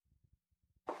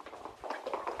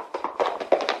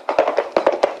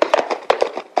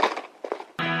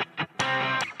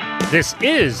This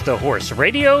is the Horse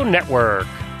Radio Network.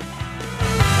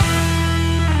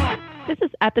 This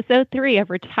is episode 3 of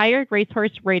Retired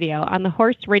Racehorse Radio on the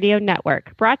Horse Radio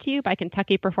Network, brought to you by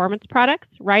Kentucky Performance Products,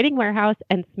 Riding Warehouse,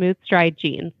 and Smooth Stride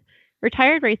Jeans.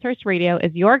 Retired Racehorse Radio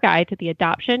is your guide to the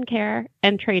adoption, care,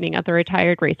 and training of the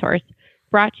retired racehorse,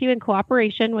 brought to you in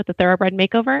cooperation with the Thoroughbred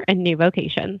Makeover and New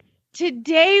Vocations.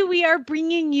 Today, we are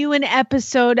bringing you an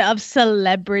episode of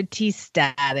Celebrity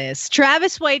Status.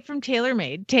 Travis White from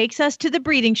TaylorMade takes us to the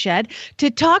breeding shed to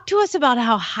talk to us about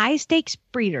how high-stakes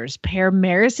breeders pair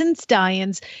mares and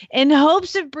stallions in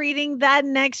hopes of breeding that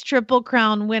next Triple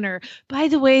Crown winner. By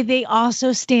the way, they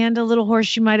also stand a little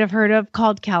horse you might have heard of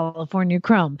called California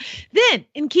Chrome. Then,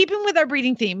 in keeping with our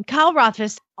breeding theme, Kyle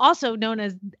Rothfuss, also known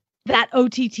as that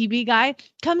OTTB guy,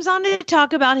 comes on to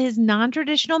talk about his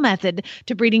non-traditional method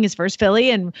to breeding his first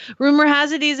filly, and rumor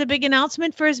has it he's a big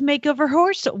announcement for his makeover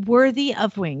horse, Worthy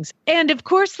of Wings. And of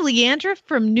course, Leandra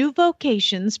from New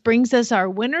Vocations brings us our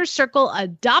Winner's Circle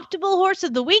Adoptable Horse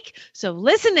of the Week, so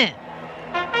listen in.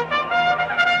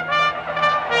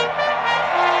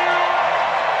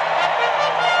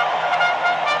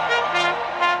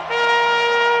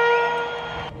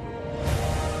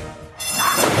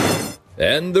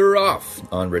 And they're off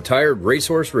on Retired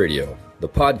Racehorse Radio, the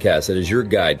podcast that is your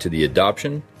guide to the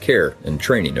adoption, care, and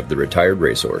training of the retired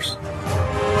racehorse.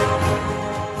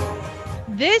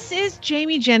 This is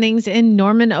Jamie Jennings in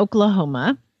Norman,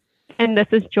 Oklahoma. And this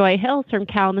is Joy Hills from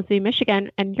Kalamazoo, Michigan,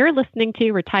 and you're listening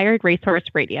to Retired Racehorse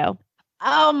Radio.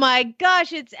 Oh my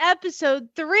gosh, it's episode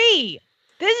 3.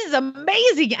 This is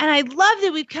amazing. And I love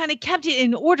that we've kind of kept it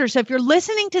in order. So if you're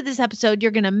listening to this episode,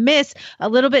 you're going to miss a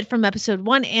little bit from episode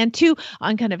 1 and 2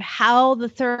 on kind of how the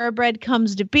thoroughbred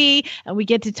comes to be. And we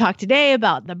get to talk today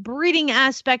about the breeding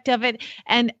aspect of it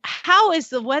and how is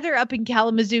the weather up in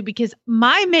Kalamazoo, because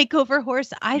my makeover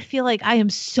horse, I feel like I am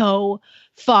so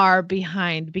far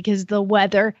behind because the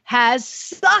weather has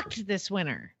sucked this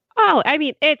winter. Oh, I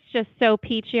mean, it's just so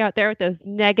peachy out there with those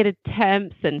negative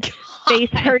temps and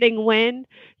face-hurting wind.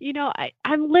 You know,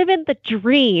 I'm living the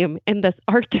dream in this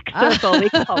Arctic Circle we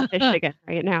call Michigan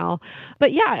right now.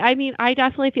 But yeah, I mean, I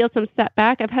definitely feel some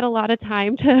setback. I've had a lot of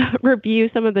time to review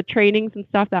some of the trainings and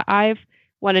stuff that I've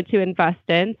wanted to invest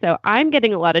in. So I'm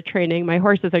getting a lot of training. My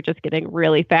horses are just getting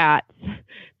really fat.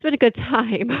 It's been a good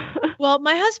time. Well,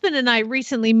 my husband and I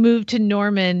recently moved to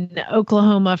Norman,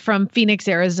 Oklahoma from Phoenix,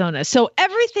 Arizona. So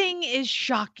everything is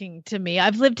shocking to me.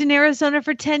 I've lived in Arizona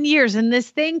for 10 years and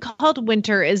this thing called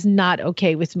winter is not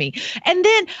okay with me. And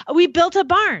then we built a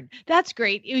barn. That's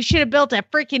great. We should have built a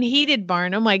freaking heated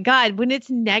barn. Oh my God. When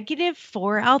it's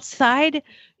 -4 outside,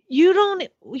 you don't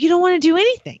want to do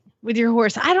anything with your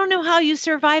horse. I don't know how you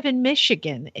survive in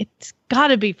Michigan. It's got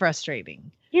to be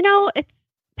frustrating. You know,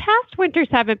 past winters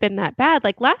haven't been that bad.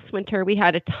 Like last winter, we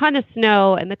had a ton of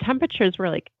snow and the temperatures were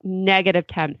like negative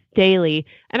temps daily.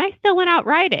 And I still went out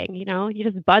riding. You know, you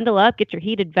just bundle up, get your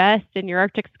heated vest and your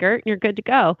Arctic skirt and you're good to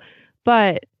go.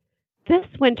 But this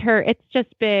winter, it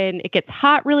gets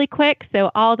hot really quick. So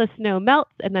all the snow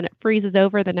melts and then it freezes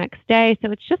over the next day.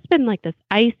 So it's just been like this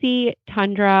icy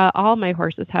tundra. All my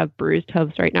horses have bruised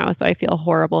hooves right now. So I feel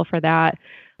horrible for that.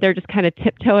 They're just kind of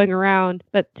tiptoeing around.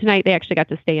 But tonight they actually got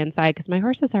to stay inside because my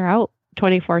horses are out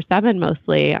 24/7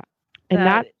 mostly. And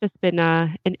that's just been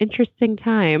an interesting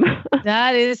time.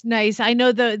 That is nice. I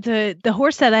know the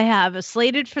horse that I have is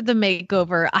slated for the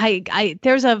makeover.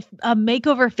 There's a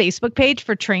makeover Facebook page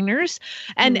for trainers.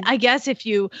 And I guess if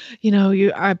you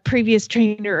are a previous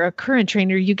trainer or a current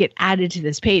trainer, you get added to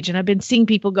this page. And I've been seeing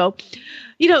people go,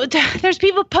 there's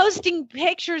people posting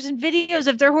pictures and videos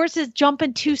of their horses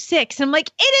jumping 2.6. And I'm like,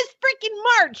 it is freaking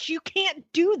March. You can't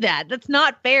do that. That's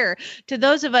not fair to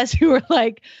those of us who are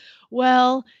like,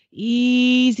 well,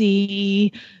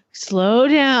 easy, slow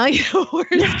down. We're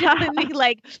definitely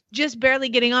like just barely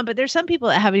getting on, but there's some people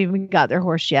that haven't even got their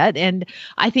horse yet. And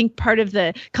I think part of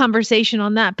the conversation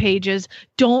on that page is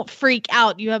don't freak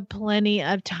out. You have plenty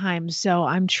of time. So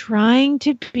I'm trying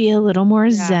to be a little more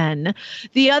zen.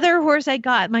 The other horse I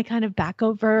got, my kind of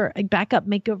backup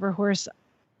makeover horse,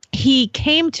 he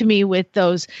came to me with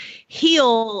those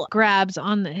heel grabs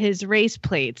on his race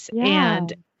plates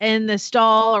and in the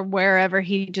stall or wherever,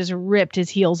 he just ripped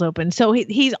his heels open. So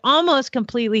he's almost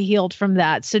completely healed from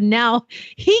that. So now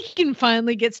he can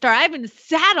finally get started. I haven't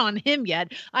sat on him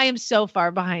yet. I am so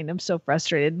far behind. I'm so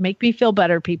frustrated. Make me feel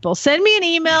better, people. Send me an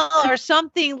email or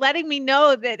something letting me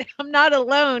know that I'm not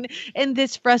alone in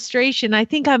this frustration. I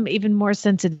think I'm even more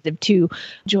sensitive to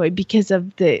Joy because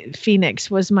of the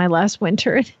Phoenix was my last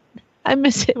winter. I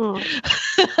miss it. Well,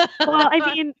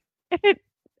 I mean,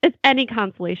 it's any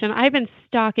consolation, I've been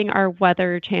stalking our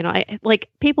weather channel.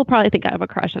 People probably think I have a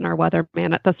crush on our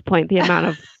weatherman at this point, the amount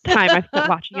of time I've spent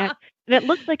watching it. And it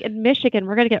looks like in Michigan,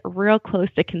 we're going to get real close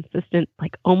to consistent,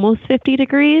 like almost 50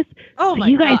 degrees. Oh, so my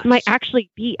you guys gosh. might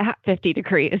actually be at 50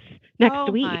 degrees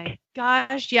next week. My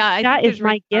gosh. Yeah. That is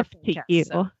my gift to you.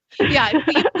 So. Yeah,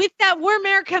 with that warm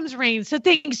air comes rain. So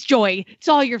thanks, Joy. It's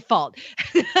all your fault.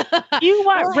 You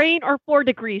want rain or 4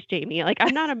 degrees, Jamie? Like,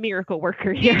 I'm not a miracle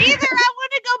worker here. Me neither. I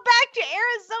want to go back to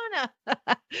Arizona.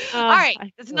 All right.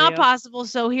 It's not possible.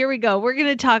 So here we go. We're going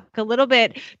to talk a little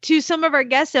bit to some of our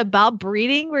guests about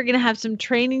breeding. We're going to have some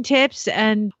training tips,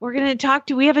 and we're going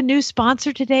to we have a new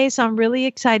sponsor today. So I'm really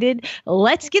excited.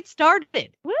 Let's get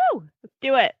started. Woo! Let's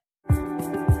do it.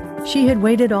 She had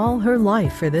waited all her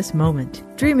life for this moment,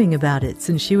 dreaming about it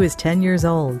since she was 10 years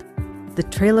old. The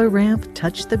trailer ramp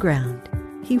touched the ground.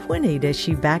 He whinnied as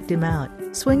she backed him out,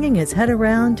 swinging his head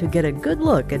around to get a good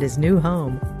look at his new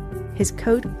home. His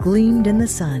coat gleamed in the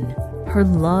sun. Her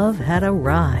love had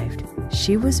arrived.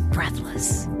 She was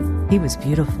breathless. He was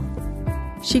beautiful.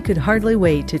 She could hardly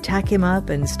wait to tack him up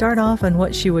and start off on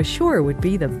what she was sure would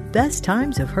be the best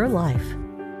times of her life.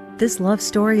 This love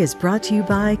story is brought to you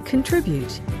by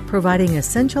Contribute, providing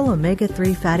essential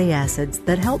omega-3 fatty acids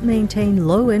that help maintain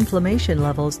low inflammation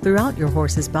levels throughout your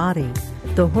horse's body.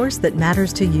 The horse that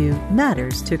matters to you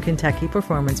matters to Kentucky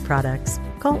Performance Products.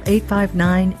 Call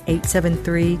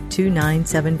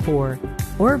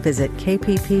 859-873-2974 or visit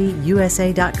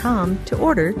kppusa.com to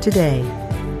order today.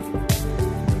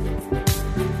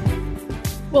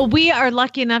 Well, we are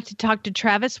lucky enough to talk to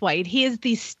Travis White. He is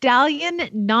the Stallion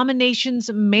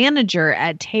Nominations Manager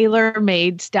at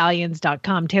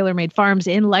TaylorMadeStallions.com, TaylorMade Farms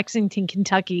in Lexington,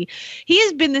 Kentucky. He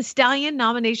has been the Stallion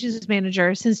Nominations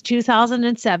Manager since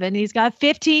 2007. He's got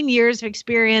 15 years of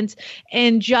experience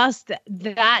in just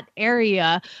that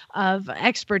area of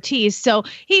expertise. So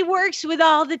he works with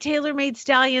all the TaylorMade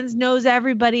Stallions, knows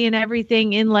everybody and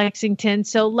everything in Lexington.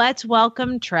 So let's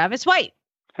welcome Travis White.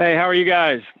 Hey, how are you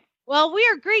guys? Well, we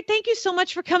are great. Thank you so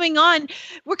much for coming on.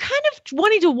 We're kind of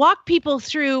wanting to walk people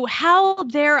through how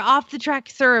their off-the-track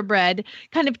thoroughbred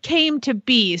kind of came to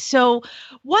be. So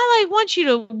while I want you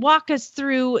to walk us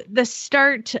through the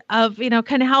start of,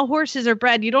 kind of how horses are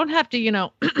bred, you don't have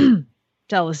to,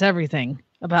 tell us everything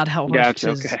about how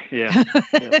horses. Gotcha. Okay. Yeah.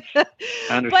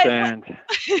 I understand.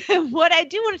 But what I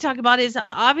do want to talk about is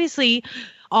obviously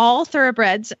all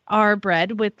thoroughbreds are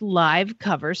bred with live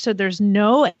covers. So there's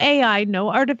no AI,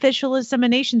 no artificial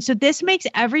insemination. So this makes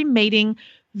every mating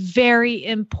very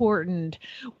important.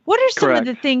 What are some of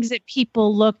the things that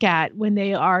people look at when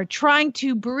they are trying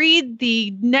to breed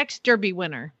the next Derby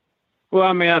winner? Well,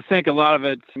 I think a lot of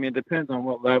it, it depends on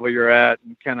what level you're at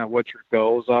and kind of what your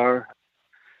goals are.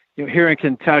 Here in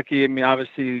Kentucky,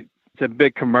 obviously it's a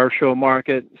big commercial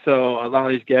market. So a lot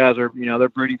of these guys are, they're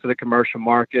breeding for the commercial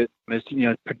market.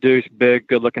 It's, produce big,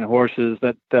 good looking horses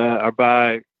that are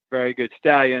by very good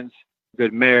stallions,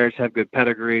 good mares, have good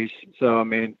pedigrees. So,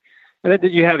 and then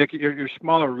you have your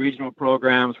smaller regional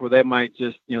programs where they might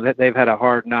just, they've had a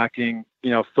hard knocking,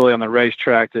 filly on the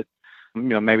racetrack that,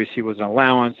 maybe she was an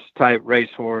allowance type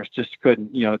racehorse, just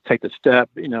couldn't, take the step.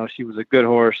 She was a good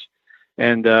horse.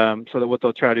 And so that what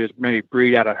they'll try to do is maybe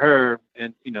breed out of her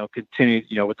and,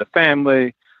 continue, with the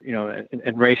family,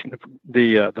 and racing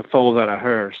the foals out of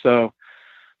her. So,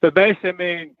 but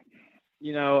basically,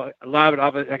 a lot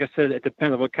of it, like I said, it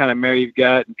depends on what kind of mare you've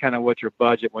got and kind of what your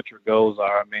budget, what your goals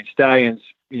are. Stallions,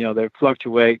 they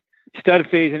fluctuate. Stud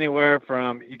fees anywhere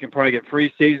from, you can probably get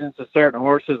free seasons to certain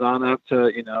horses on up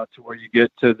to, to where you get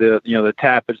to the, the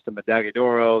Tappets, the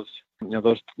Medagiodoros,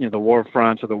 those, the War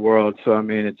Fronts of the world. So,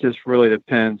 it just really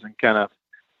depends on kind of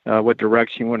what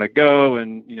direction you want to go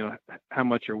and, how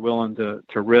much you're willing to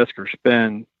risk or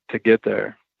spend to get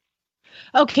there.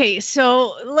 Okay,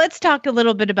 so let's talk a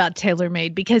little bit about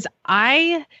TaylorMade, because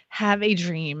I have a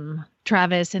dream,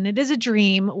 Travis, and it is a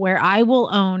dream where I will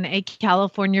own a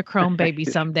California Chrome baby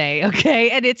someday, okay?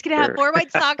 And it's going to have 4 white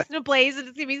socks and a blaze, and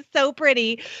it's going to be so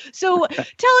pretty. So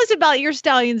tell us about your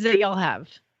stallions that y'all have.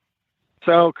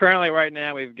 So currently right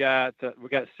now we've got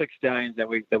 6 stallions that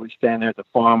we stand there at the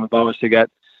farm. We've obviously got,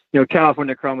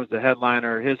 California Chrome is the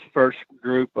headliner. His first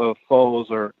group of foals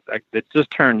that just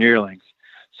turned yearlings.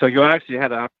 So you actually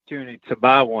had an opportunity to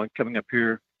buy one coming up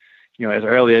here, as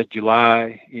early as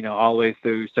July, all the way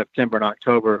through September and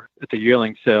October at the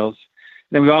yearling sales.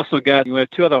 And then we also got, we have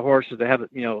 2 other horses that have,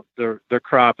 their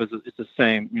crop is the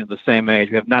same, the same age.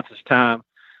 We have Not This Time,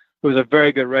 who was a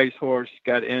very good racehorse,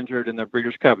 got injured in the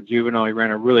Breeders' Cup Juvenile. He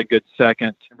ran a really good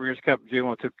second. Breeders' Cup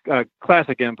Juvenile took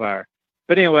Classic Empire.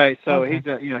 But anyway, so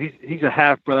he's a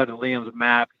half brother to Liam's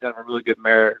Map. He's got a really good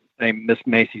mare named Miss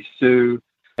Macy Sue.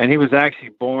 And he was actually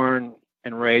born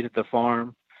and raised at the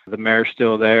farm. The mare's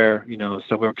still there,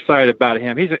 so we're excited about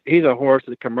him. He's a horse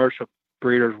that the commercial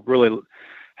breeders really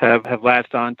have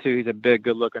latched onto. He's a big,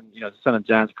 good-looking, son of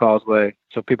Giants Causeway,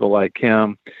 so people like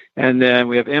him. And then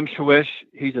we have M. Swish.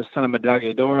 He's a son of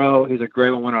Medaglia d'Oro. He's a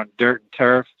Grade 1 winner on dirt and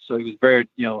turf, so he was very,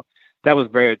 that was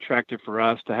very attractive for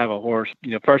us to have a horse,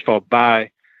 first of all, buy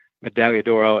Medaglia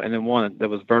d'Oro, and then one that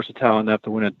was versatile enough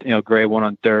to win a Grade 1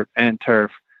 on dirt and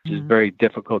turf, which is very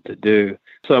difficult to do.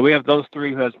 So we have those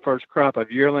three who has first crop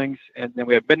of yearlings, and then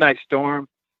we have Midnight Storm,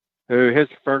 who his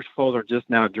first foals are just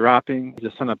now dropping.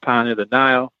 He's a son of Pioneer the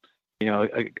Nile,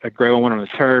 a Grade 1 on the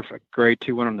turf, a Grade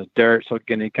 2 on the dirt. So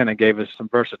again, he kind of gave us some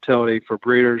versatility for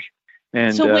breeders.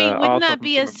 And so wait, wouldn't that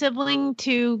be a sibling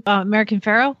to American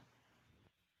Pharoah?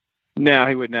 No,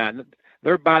 he would not.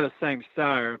 They're by the same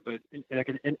sire, but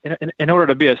in order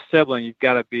to be a sibling, you've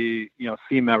got to be,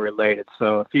 female related.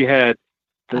 So if he had,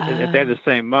 if they had the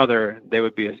same mother, they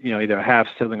would be, either a half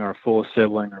sibling or a full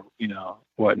sibling or,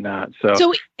 whatnot.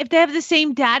 So if they have the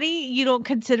same daddy, you don't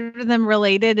consider them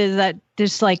related? Is that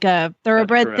just like a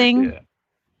thoroughbred thing? Yeah.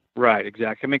 Right,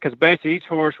 exactly. I mean, because basically each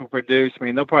horse will produce,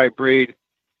 they'll probably breed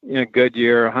in a good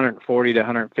year, 140 to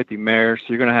 150 mares. So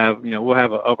you're going to have, we'll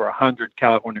have over 100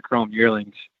 California Chrome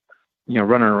yearlings,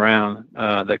 running around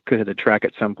that could hit the track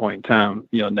at some point in time,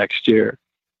 next year.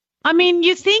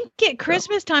 You think at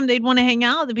Christmas time they'd want to hang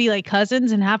out, to be like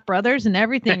cousins and half brothers and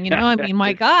everything,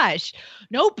 my gosh.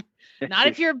 Nope. Not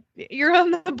if you're on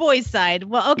the boys' side.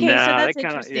 Well, okay, so that's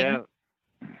interesting. Yeah.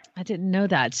 I didn't know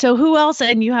that. So who else?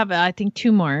 And you have, I think,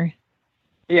 two more.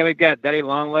 Yeah, we've got Daddy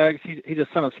Longlegs. He's a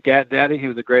son of Scat Daddy. He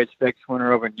was a Grade 6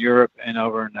 winner over in Europe and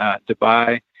over in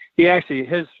Dubai. He actually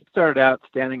started out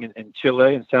standing in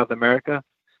Chile in South America.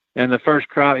 And the first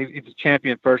crop, he was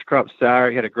champion first crop sire.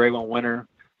 He had a Grade 1 winner,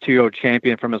 2-year-old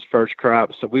champion from his first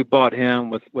crop. So we bought him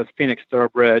with Phoenix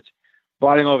Thoroughbreds,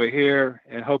 brought him over here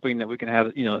and hoping that we can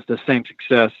have, the same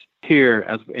success here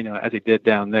as he did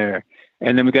down there.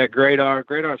 And then we got Gradar.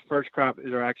 Gradar's first crop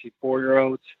are actually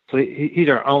 4-year-olds. So he's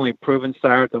our only proven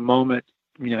sire at the moment.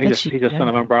 He's a son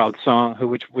of Unbridled Song,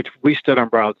 which we stood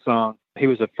Unbridled Song. He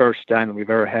was the first stallion we've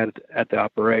ever had at the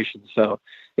operation. So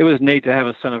it was neat to have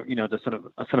a son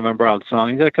of Unbridled Song.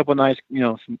 He's got a couple of nice,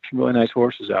 some really nice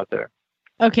horses out there.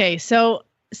 Okay, so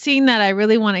seeing that, I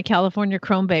really want a California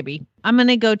Chrome baby. I'm going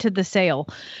to go to the sale.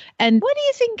 And what do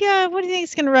you think? What do you think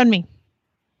is going to run me?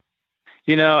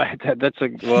 The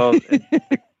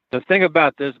thing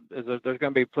about this is that there's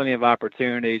going to be plenty of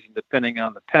opportunities, depending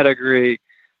on the pedigree,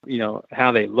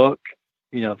 how they look,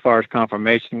 as far as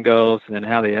conformation goes, and then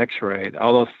how they X-ray.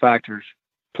 All those factors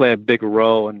play a big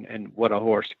role in what a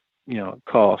horse,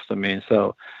 costs.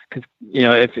 So, cause,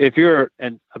 if you're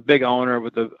a big owner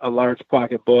with a large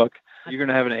pocketbook, you're going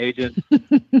to have an agent.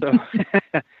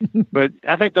 But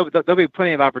I think there'll be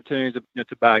plenty of opportunities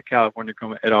to buy a California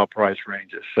Chrome at all price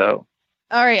ranges. So.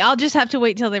 All right, I'll just have to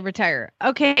wait till they retire.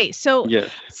 Okay, so yes.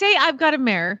 Say I've got a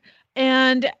mare,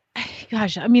 and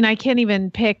gosh, I can't even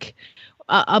pick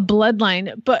a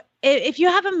bloodline. But if you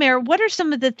have a mare, what are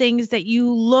some of the things that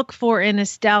you look for in a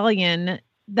stallion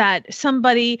that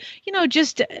somebody,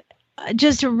 just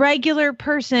a regular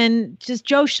person, just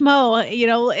Joe Schmo,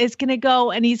 is going to go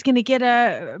and he's going to get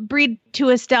a breed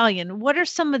to a stallion? What are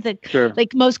some of the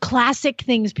most classic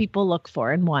things people look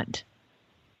for and want?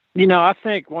 I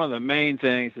think one of the main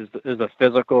things is the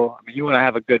physical. You want to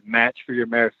have a good match for your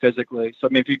mare physically. So,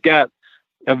 if you've got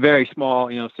a very small,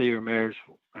 say your mare's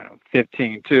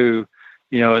 15-2,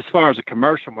 as far as the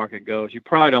commercial market goes, you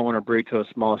probably don't want to breed to a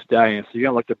small stallion. So you're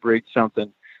going to look to breed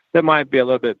something that might be a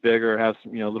little bit bigger, have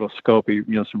some, a little scopy,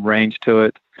 some range to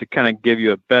it to kind of give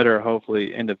you a better,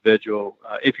 hopefully, individual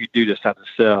if you do just have to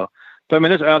sell. But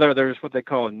there's what they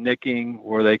call nicking,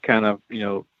 where they kind of,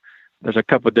 there's a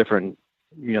couple of different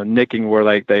nicking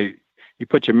where you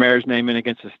put your mare's name in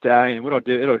against the stallion, and what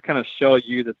it'll kind of show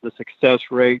you that the success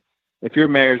rate. If your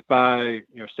mare's by,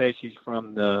 say she's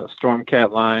from the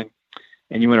Stormcat line,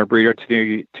 and you want to breed her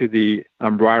to the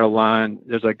Unbridled line,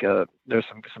 there's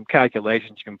some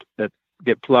calculations that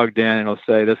get plugged in, and it'll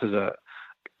say this is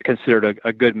considered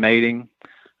a good mating.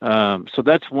 So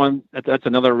that's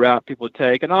another route people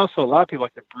take, and also a lot of people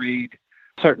like to breed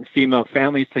certain female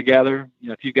families together.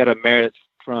 If you've got a mare that's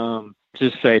from,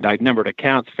 just say, like numbered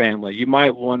accounts family, you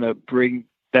might want to bring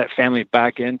that family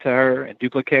back into her and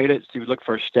duplicate it. So you look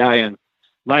for a stallion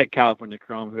like California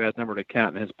Chrome who has numbered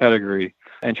account in his pedigree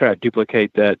and try to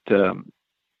duplicate that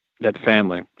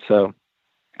family. So,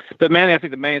 but mainly I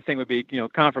think the main thing would be,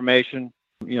 conformation,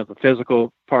 the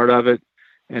physical part of it,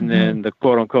 and then the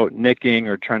quote unquote nicking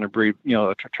or trying to breed,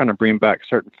 trying to bring back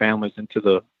certain families into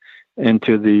the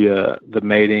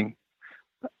mating.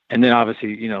 And then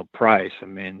obviously, price. I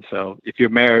mean, so if your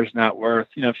mare is not worth,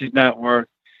 if she's not worth,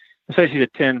 say she's a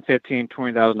 $10,000, $15,000,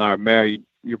 $20,000 mare,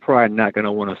 you're probably not going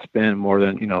to want to spend more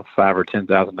than, $5,000 or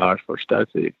 $10,000 for a stud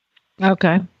feed.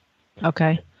 Okay.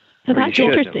 So that's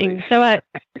interesting. So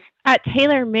at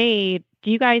TaylorMade,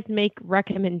 do you guys make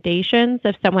recommendations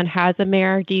if someone has a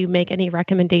mare? Do you make any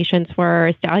recommendations for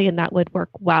a stallion that would work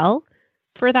well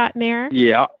for that mare?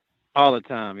 Yeah, all the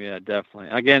time. Yeah, definitely.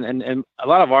 Again, and a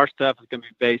lot of our stuff is going to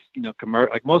be based,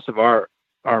 like most of our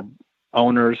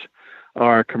owners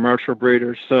are commercial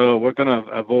breeders. So we're going to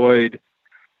avoid,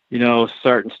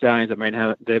 certain stallions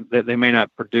that they may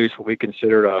not produce what we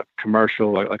consider a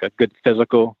commercial, like a good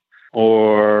physical,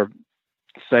 or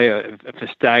say if a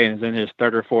stallion is in his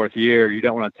third or fourth year, you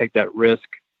don't want to take that risk.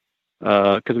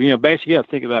 Because, basically you have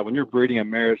to think about when you're breeding a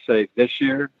mare, say this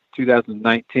year,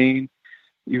 2019,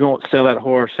 you won't sell that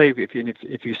horse. Say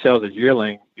if you sell the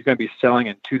yearling, you're going to be selling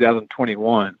in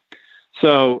 2021.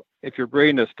 So if you're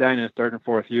breeding a stallion in his third and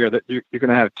fourth year, that you're going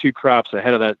to have two crops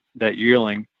ahead of that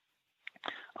yearling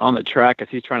on the track as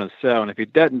he's trying to sell. And if he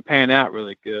doesn't pan out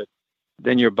really good,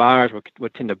 then your buyers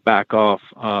would tend to back off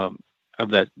of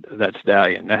that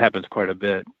stallion. That happens quite a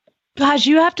bit. Gosh,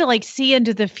 you have to see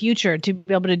into the future to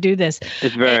be able to do this.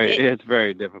 It's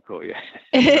very difficult. Yeah.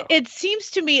 It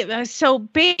seems to me. So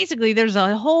basically, there's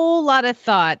a whole lot of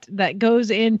thought that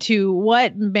goes into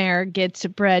what mare gets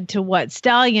bred to what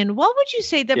stallion. What would you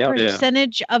say the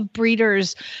percentage of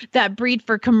breeders that breed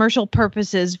for commercial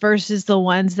purposes versus the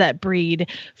ones that breed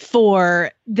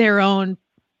for their own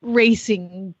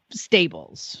racing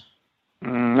stables?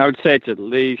 I would say it's at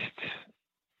least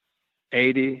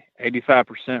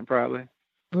 85% probably.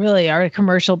 Really are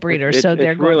commercial breeders. So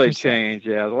they're it's really changed.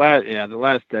 Yeah. The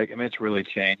last decade, it's really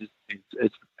changed.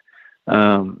 It's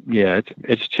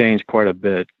changed quite a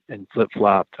bit and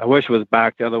flip-flopped. I wish it was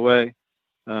back the other way.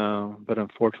 But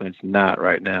unfortunately it's not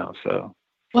right now. So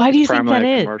why do you think that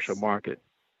is? Commercial market.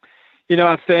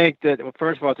 I think that,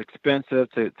 first of all, it's expensive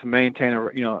to maintain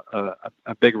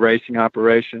a big racing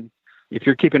operation. If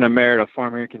you're keeping a mare at a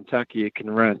farm here in Kentucky, it can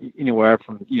run anywhere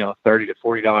from, $30 to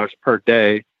 $40 per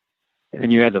day. And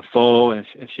then you add the foal and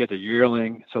she has a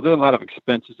yearling. So there's a lot of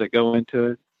expenses that go into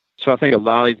it. So I think a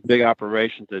lot of these big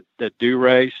operations that do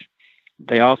race,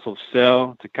 they also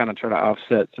sell to kind of try to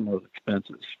offset some of those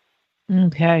expenses.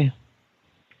 Okay.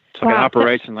 So an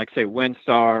operation like, say,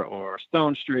 Windstar or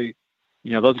Stone Street,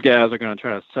 those guys are going to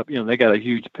try to, they got a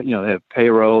huge, they have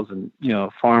payrolls and,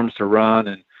 farms to run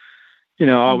and,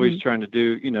 always trying to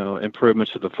do,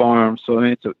 improvements to the farm. So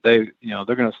they're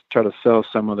going to try to sell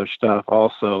some of their stuff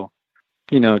also,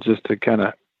 just to kind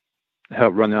of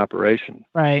help run the operation.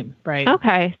 Right.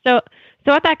 Okay. So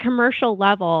at that commercial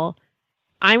level,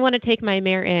 I want to take my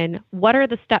mare in. What are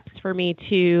the steps for me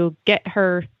to get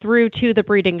her through to the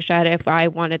breeding shed if I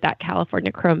wanted that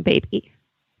California Chrome baby?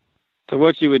 So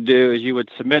what you would do is you would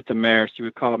submit the mare. So you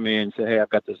would call me and say, hey, I've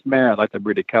got this mare. I'd like to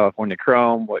breed a California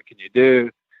Chrome. What can you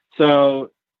do?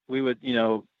 So we would,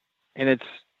 and it's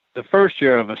the first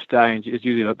year of a stallion is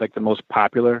usually like the most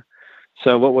popular.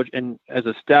 So and as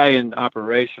a stallion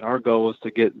operation, our goal is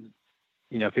to get,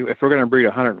 if we're going to breed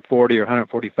 140 or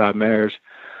 145 mares,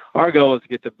 our goal is to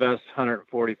get the best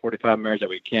 140, 45 mares that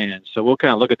we can. So we'll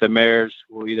kind of look at the mares.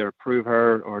 We'll either approve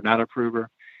her or not approve her.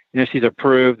 And if she's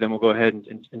approved, then we'll go ahead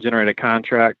and generate a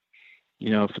contract,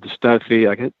 for the stud fee.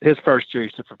 Like his first year, he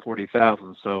stood for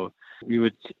 $40,000. So we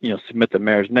would, submit the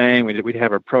mare's name. We'd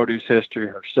have her produce history,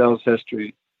 her sales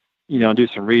history, do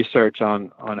some research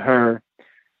on her.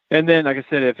 And then, like I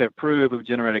said, if approved, we would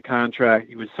generate a contract.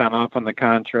 You would sign off on the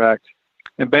contract.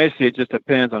 And basically, it just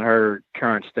depends on her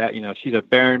current stat. If she's a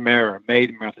barren mare or a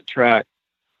maiden mare at the track,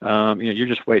 you're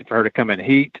just waiting for her to come in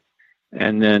heat.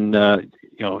 And then,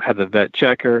 have the vet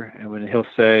check her. And when he'll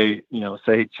say,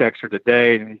 say he checks her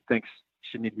today and he thinks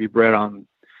she needs to be bred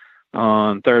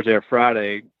on Thursday or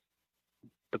Friday,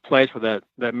 the place where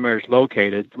that mare is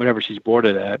located, whenever she's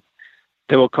boarded at,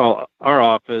 they will call our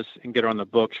office and get her on the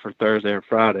books for Thursday or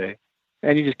Friday.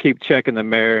 And you just keep checking the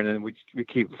mare, and then we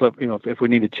keep flip. If we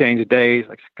need to change the days,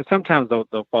 because sometimes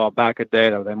they'll fall back a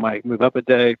day, or they might move up a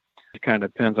day. It kind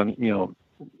of depends on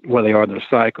where they are in their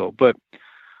cycle. But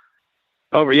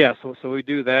so we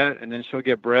do that, and then she'll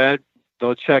get bred.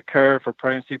 They'll check her for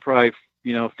pregnancy, probably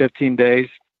 15 days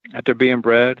after being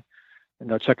bred. And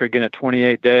they'll check her again at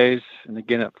 28 days and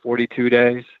again at 42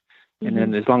 days. Mm-hmm. And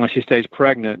then as long as she stays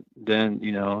pregnant, then,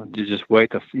 you just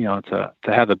wait to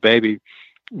have the baby,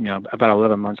 about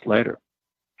 11 months later.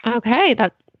 Okay.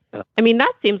 That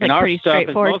seems like pretty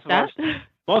straightforward stuff.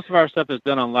 Most of our stuff is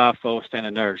done on live foal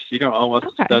standing nurse. You don't owe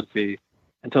us a stud fee.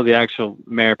 until the actual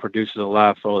mare produces a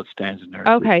live foal that stands in there.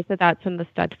 Okay, so that's when the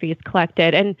stud fee is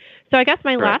collected. And so I guess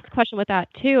my last question with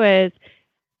that too is,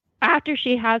 after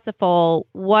she has the foal,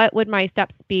 what would my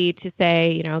steps be to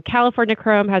say, you know, California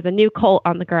Chrome has a new colt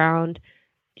on the ground?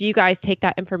 Do you guys take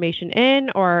that information in,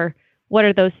 or what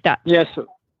are those steps? Yes.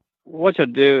 What you'll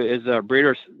do is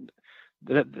breeders,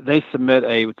 they submit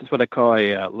what they call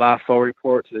a live foal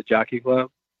report to the Jockey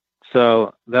Club.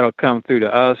 So that'll come through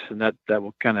to us, and that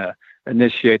will kind of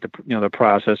initiate the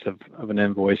process of an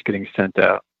invoice getting sent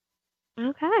out.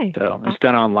 Okay. So it's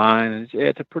done online, and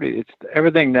it's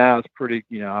everything now is pretty,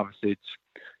 obviously it's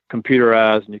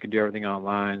computerized and you can do everything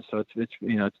online. So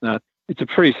it's a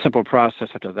pretty simple process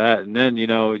after that. And then,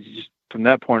 just from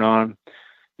that point on,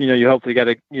 you hopefully got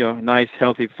a, nice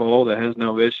healthy foal that has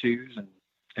no issues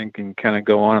and can kind of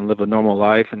go on and live a normal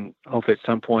life, and hopefully at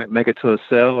some point make it to a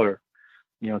sale or,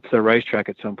 to the racetrack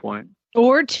at some point.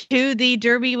 Or to the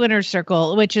Derby Winner's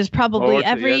Circle, which is probably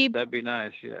that'd be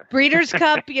nice, yeah. Breeders'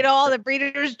 Cup, all the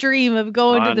breeders' dream of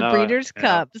going to the Breeders'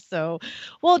 Cup. So,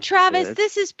 well, Travis,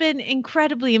 this has been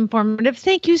incredibly informative.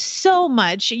 Thank you so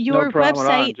much. Your no problem website,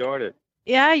 at all. I enjoyed it.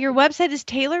 Yeah, your website is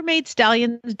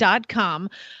tailormadestallions.com.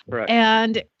 Right.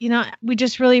 And, we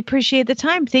just really appreciate the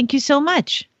time. Thank you so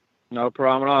much. No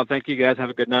problem at all. Thank you, guys. Have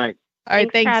a good night. All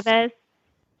right, thanks. Travis.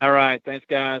 All right. Thanks,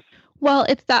 guys. Well,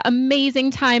 it's that amazing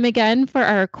time again for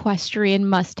our equestrian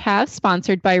must-have,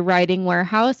 sponsored by Riding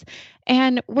Warehouse.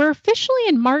 And we're officially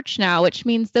in March now, which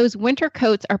means those winter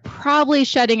coats are probably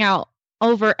shedding out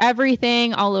over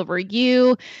everything, all over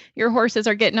you. Your horses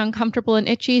are getting uncomfortable and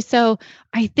itchy. So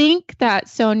I think that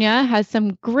Sonia has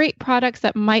some great products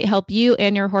that might help you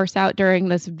and your horse out during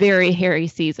this very hairy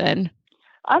season.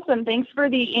 Awesome. Thanks for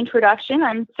the introduction.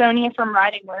 I'm Sonia from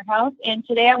Riding Warehouse, and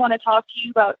today I want to talk to you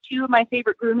about two of my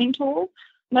favorite grooming tools.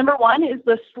 Number one is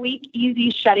the Sleek Easy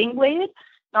Shedding Blade.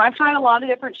 Now, I've tried a lot of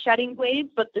different shedding blades,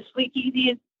 but the Sleek Easy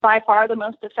is by far the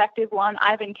most effective one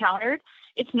I've encountered.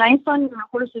 It's nice on your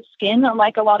horse's skin,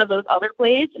 unlike a lot of those other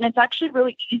blades, and it's actually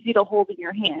really easy to hold in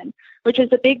your hand, which is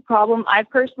a big problem I've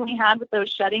personally had with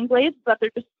those shedding blades, but they're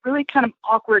just really kind of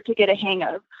awkward to get a hang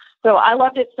of. So I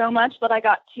loved it so much that I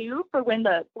got two for when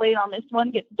the blade on this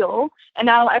one gets dull. And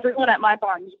now everyone at my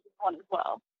barn uses one as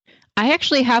well. I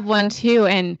actually have one too.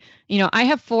 And, I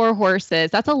have 4 horses.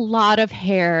 That's a lot of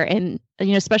hair. And,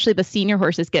 especially the senior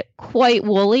horses get quite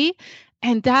woolly.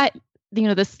 And that,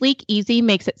 the Sleek Easy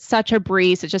makes it such a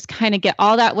breeze to just kind of get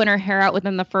all that winter hair out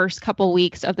within the first couple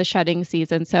weeks of the shedding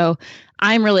season. So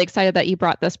I'm really excited that you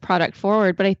brought this product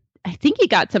forward. But I think you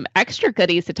got some extra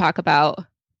goodies to talk about.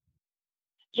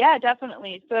 Yeah,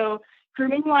 definitely. So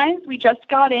grooming-wise, we just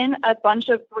got in a bunch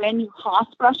of brand new Haas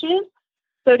brushes.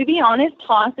 So to be honest,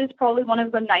 Haas is probably one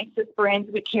of the nicest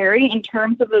brands we carry in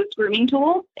terms of those grooming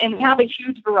tools. And we have a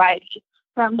huge variety,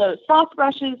 from those soft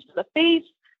brushes for the face,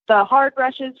 the hard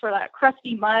brushes for that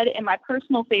crusty mud. And my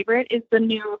personal favorite is the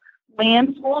new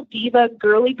Lamb's Wool Diva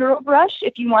Girly Girl brush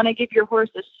if you want to give your horse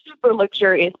a super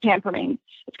luxurious pampering.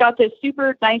 It's got this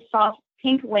super nice soft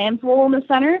pink lamb's wool in the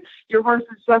center. Your horse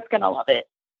is just going to love it.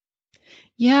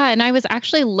 Yeah. And I was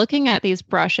actually looking at these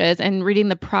brushes and reading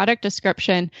the product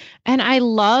description, and I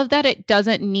love that it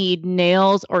doesn't need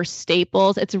nails or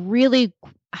staples. It's really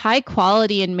high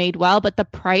quality and made well, but the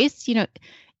price, you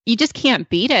just can't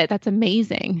beat it. That's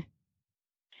amazing.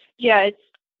 Yeah. It's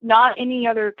not any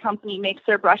other company makes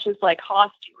their brushes like Haas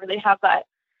do, where they have that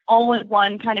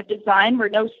all-in-one kind of design where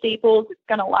no staples. It's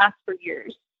going to last for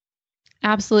years.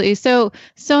 Absolutely. So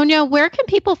Sonia, where can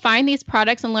people find these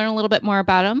products and learn a little bit more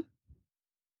about them?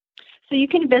 So you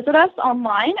can visit us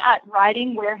online at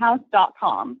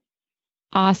ridingwarehouse.com.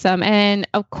 Awesome. And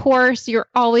of course, you're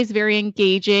always very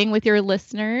engaging with your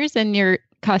listeners and your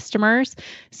customers.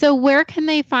 So where can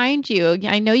they find you?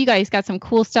 I know you guys got some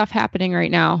cool stuff happening right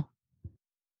now.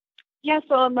 Yeah,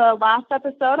 so in the last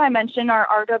episode, I mentioned our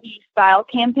RW Style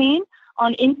campaign.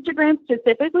 On Instagram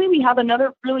specifically, we have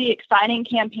another really exciting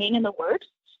campaign in the works.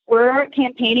 We're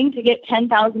campaigning to get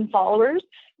 10,000 followers.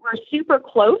 We're super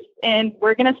close, and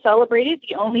we're going to celebrate it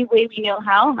the only way we know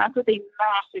how, and that's with a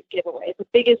massive giveaway, the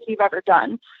biggest we've ever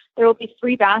done. There will be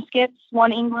 3 baskets,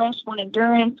 1 English, 1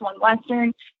 Endurance, 1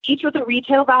 Western, each with a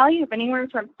retail value of anywhere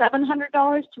from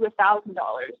 $700 to $1,000.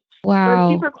 Wow.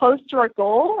 We're super close to our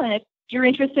goal, and if you're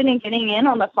interested in getting in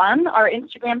on the fun, our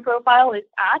Instagram profile is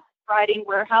at Riding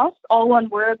Warehouse, all one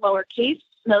word, lowercase,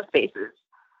 no spaces.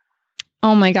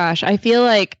 Oh my gosh. I feel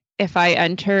like if I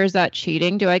enter, is that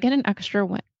cheating? Do I get an extra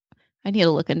win? I need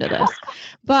to look into this.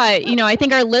 But, I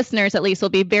think our listeners at least will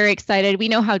be very excited. We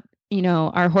know how,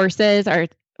 our horses, our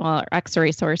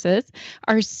ex-race horses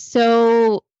are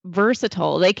so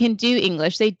versatile. They can do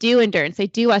English, they do endurance, they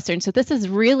do Western. So this is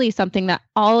really something that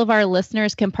all of our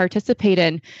listeners can participate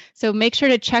in. So make sure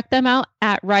to check them out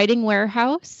at Riding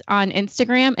Warehouse on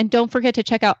Instagram. And don't forget to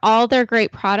check out all their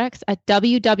great products at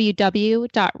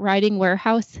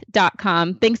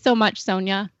www.ridingwarehouse.com. Thanks so much,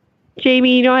 Sonia.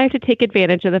 Jamie, I have to take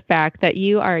advantage of the fact that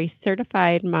you are a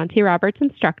certified Monty Roberts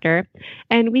instructor.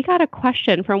 And we got a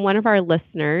question from one of our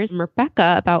listeners,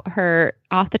 Rebecca, about her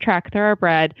off-the-track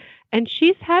thoroughbred. And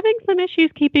she's having some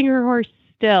issues keeping her horse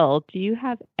still. Do you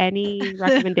have any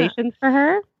recommendations for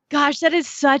her? Gosh, that is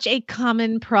such a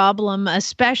common problem,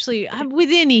 especially with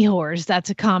any horse. That's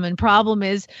a common problem,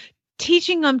 is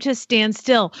teaching them to stand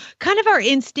still. Kind of our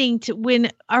instinct when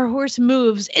our horse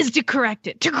moves is to correct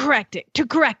it, to correct it, to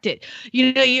correct it.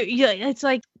 It's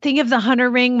like, think of the hunter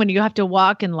ring when you have to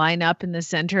walk and line up in the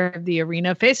center of the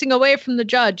arena facing away from the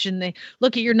judge and they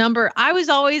look at your number. I was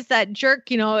always that jerk,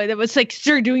 that was like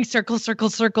doing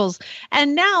circles.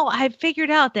 And now I've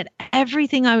figured out that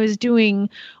everything I was doing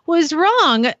was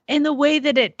wrong in the way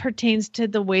that it pertains to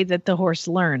the way that the horse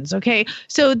learns. Okay.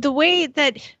 So the way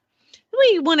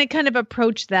we want to kind of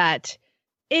approach that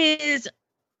is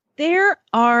there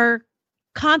are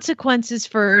consequences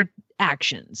for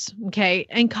actions. Okay.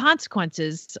 And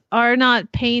consequences are not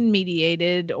pain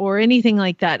mediated or anything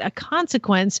like that. A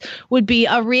consequence would be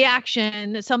a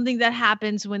reaction, something that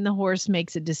happens when the horse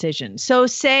makes a decision. So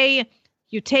say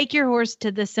you take your horse to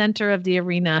the center of the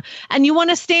arena and you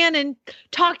want to stand and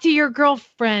talk to your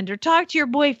girlfriend or talk to your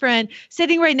boyfriend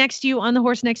sitting right next to you on the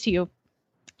horse next to you.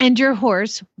 And your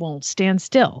horse won't stand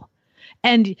still.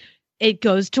 And it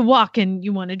goes to walk and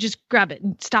you want to just grab it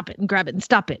and stop it and grab it and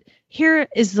stop it. Here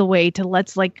is the way to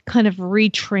let's kind of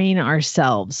retrain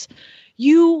ourselves.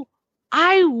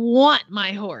 I want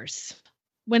my horse.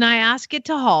 When I ask it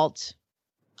to halt,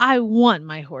 I want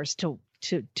my horse to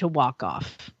walk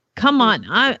off. Come on.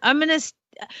 I'm going to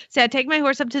say I take my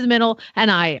horse up to the middle and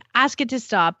I ask it to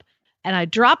stop and I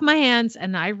drop my hands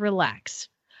and I relax.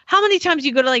 How many times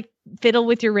you go to fiddle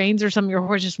with your reins or something, your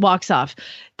horse just walks off?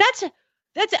 That's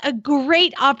a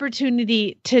great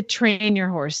opportunity to train your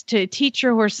horse, to teach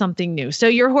your horse something new. So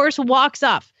your horse walks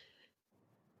off.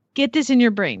 Get this in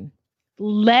your brain.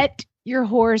 Let your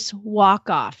horse walk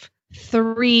off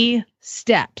 3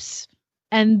 steps.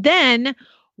 And then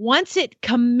once it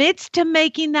commits to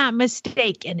making that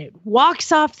mistake and it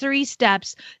walks off 3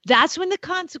 steps, that's when the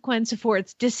consequence for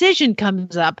its decision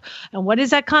comes up. And what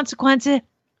is that consequence?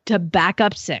 To back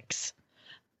up 6.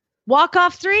 Walk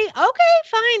off 3. Okay,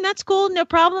 fine. That's cool. No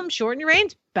problem. Shorten your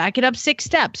reins. Back it up 6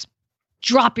 steps.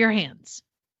 Drop your hands.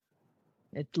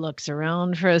 It looks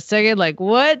around for a second like,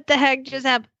 what the heck just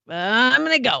happened? I'm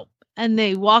going to go. And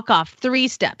they walk off 3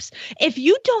 steps. If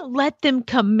you don't let them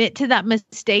commit to that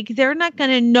mistake, they're not going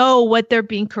to know what they're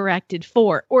being corrected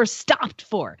for or stopped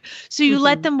for. So you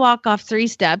let them walk off 3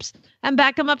 steps and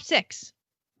back them up 6.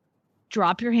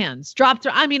 Drop your hands.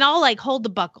 I'll hold the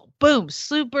buckle. Boom.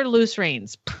 Super loose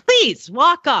reins. Please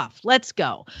walk off. Let's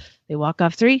go. They walk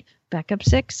off 3, back up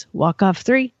 6, walk off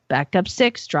 3, back up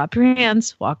 6, drop your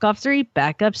hands, walk off 3,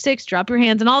 back up 6, drop your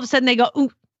hands. And all of a sudden they go,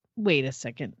 ooh, wait a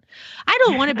second. I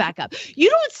don't want to back up. You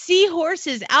don't see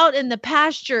horses out in the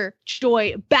pasture,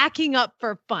 Joy, backing up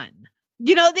for fun.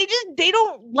 They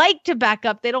don't like to back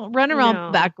up. They don't run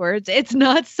around backwards. It's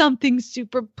not something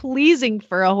super pleasing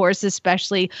for a horse,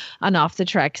 especially an off the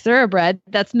track thoroughbred.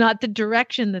 That's not the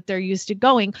direction that they're used to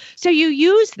going. So you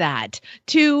use that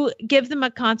to give them a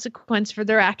consequence for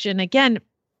their action. Again,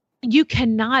 you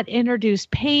cannot introduce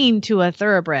pain to a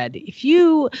thoroughbred. If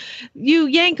you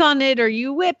yank on it or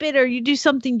you whip it or you do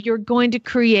something, you're going to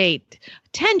create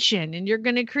tension and you're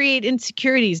going to create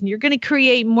insecurities and you're going to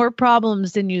create more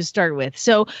problems than you start with.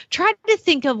 So try to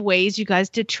think of ways, you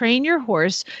guys, to train your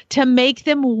horse to make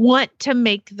them want to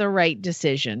make the right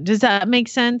decision. Does that make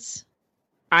sense?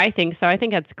 I think so. I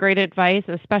think that's great advice,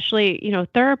 especially,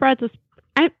 thoroughbreds,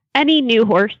 any new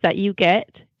horse that you get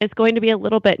is going to be a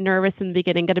little bit nervous in the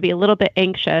beginning, going to be a little bit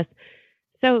anxious.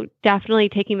 So definitely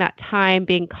taking that time,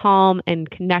 being calm and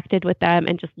connected with them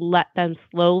and just let them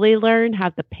slowly learn,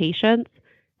 have the patience,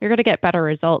 you're going to get better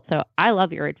results. So I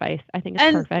love your advice. I think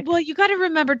it's perfect. Well, you got to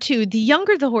remember too, the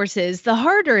younger the horse is, the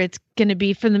harder it's going to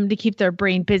be for them to keep their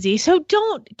brain busy. So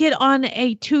don't get on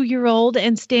a 2-year-old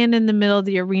and stand in the middle of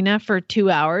the arena for 2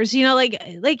 hours.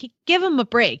 Give them a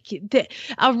break.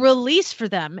 A release for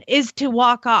them is to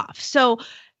walk off. So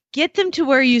get them to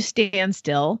where you stand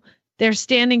still. They're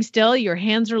standing still. Your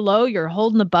hands are low. You're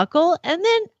holding the buckle. And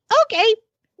then, okay,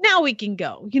 now we can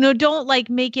go. Don't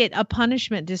make it a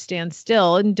punishment to stand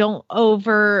still, and don't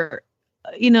overwork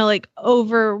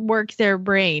their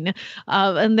brain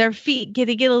and their feet get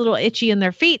a little itchy in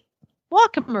their feet.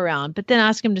 walk him around, but then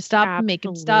ask him to stop, make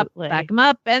him stop, back him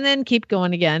up, and then keep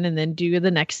going again, and then do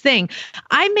the next thing.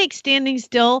 I make standing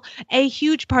still a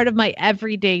huge part of my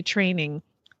everyday training.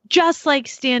 Just like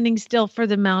standing still for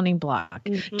the mounting block,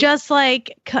 just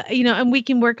like, and we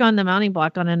can work on the mounting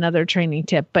block on another training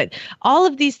tip. But all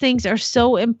of these things are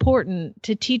so important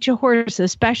to teach a horse,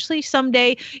 especially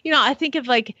someday. I think of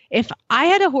like, if I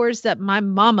had a horse that my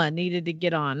mama needed to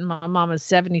get on, my mama's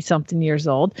 70 something years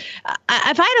old. If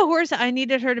I had a horse that I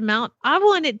needed her to mount, I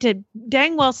wanted to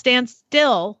dang well stand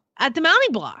still at the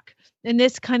mounting block. And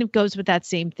this kind of goes with that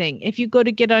same thing. If you go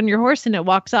to get on your horse and it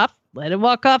walks off, let it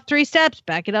walk off 3 steps,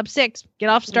 back it up 6, get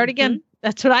off, start again.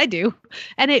 That's what I do.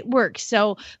 And it works.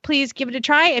 So please give it a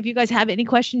try. If you guys have any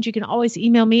questions, you can always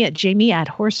email me at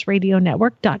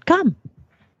jamie@horseradionetwork.com.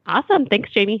 Awesome.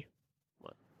 Thanks, Jamie.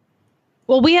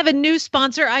 Well, we have a new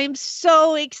sponsor I am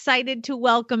so excited to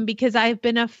welcome because I've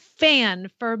been a fan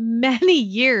for many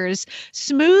years.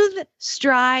 Smooth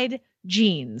Stride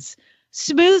Jeans.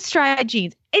 Smooth Stride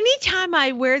Jeans. Anytime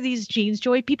I wear these jeans,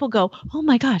 Joy, people go, oh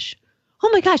my gosh,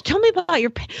 tell me about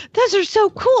your pants. Those are so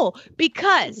cool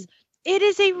because it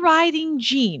is a riding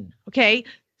jean, okay?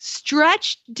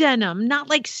 Stretched denim, not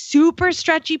like super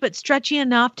stretchy, but stretchy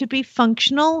enough to be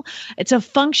functional. It's a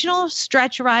functional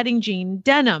stretch riding jean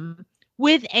denim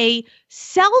with a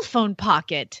cell phone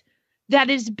pocket that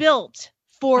is built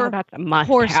for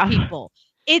horse people.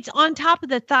 It's on top of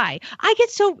the thigh. I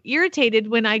get so irritated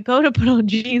when I go to put on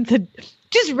jeans that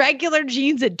just regular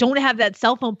jeans that don't have that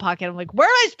cell phone pocket. I'm like, where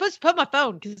am I supposed to put my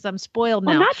phone? Because I'm spoiled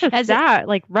now. Well, not just that.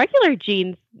 Like regular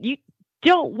jeans, you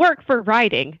don't work for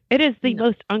riding. It is the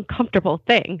most uncomfortable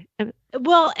thing.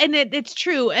 Well, and it's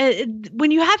true.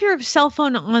 When you have your cell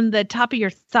phone on the top of your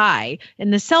thigh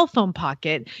in the cell phone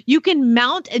pocket, you can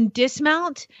mount and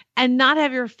dismount and not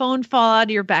have your phone fall out of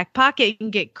your back pocket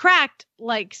and get cracked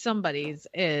like somebody's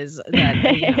is.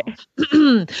 The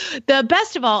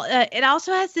best of all, it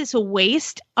also has this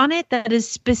waist on it that is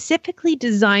specifically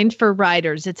designed for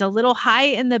riders. It's a little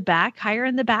higher in the back,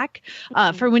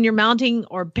 for when you're mounting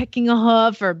or picking a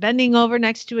hoof or bending over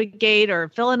next to a gate or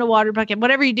filling a water bucket,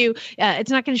 whatever you do.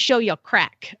 It's not going to show you a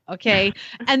crack. Okay.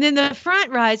 And then the front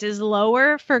rise is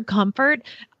lower for comfort.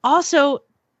 Also,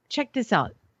 check this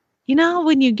out. You know,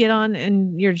 when you get on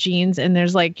in your jeans and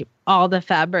there's like all the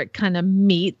fabric kind of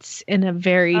meets in a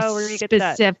very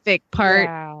specific part.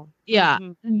 Wow. Yeah.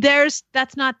 That's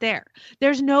not there.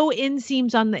 There's no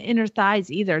inseams on the inner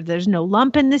thighs either. There's no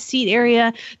lump in the seat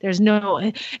area.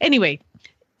 Anyway,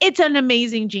 it's an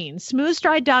amazing jean.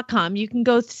 Smoothstride.com. You can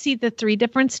go see the 3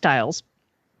 different styles.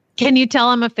 Can you tell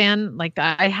I'm a fan? Like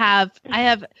I have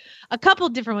a couple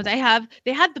different ones. They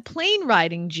had the plain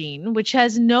riding jean, which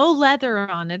has no leather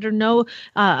on it or no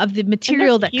of the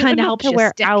material that kind of helps to you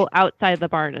wear stick. outside the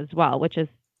barn as well, which is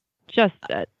just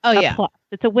a plus.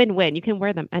 It's a win-win. You can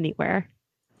wear them anywhere.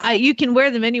 You can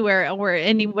wear them anywhere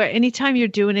anytime you're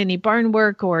doing any barn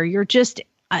work or you're just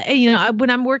when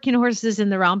I'm working horses in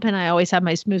the round pen, I always have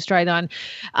my Smooth Stride on.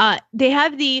 They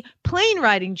have the plain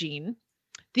riding jean,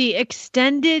 the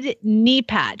extended knee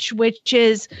patch, which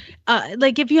is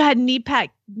like if you had knee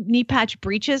patch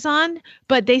breeches on,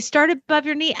 but they start above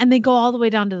your knee and they go all the way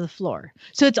down to the floor.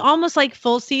 So it's almost like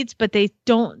full seats, but they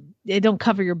don't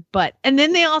cover your butt. And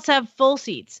then they also have full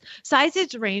seats.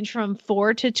 Sizes range from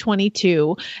 4 to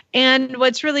 22. And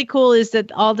what's really cool is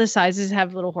that all the sizes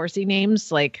have little horsey names.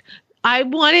 Like I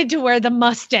wanted to wear the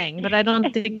Mustang, but I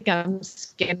don't think I'm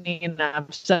skinny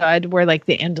enough. So I'd wear like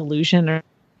the Andalusian or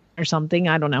something.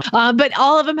 I don't know. But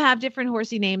all of them have different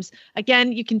horsey names.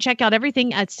 Again, you can check out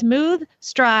everything at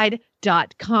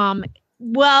smoothstride.com.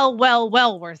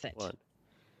 Well worth it.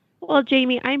 Well,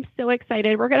 Jamie, I'm so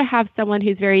excited. We're going to have someone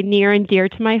who's very near and dear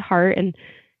to my heart. And,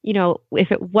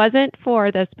 if it wasn't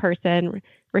for this person,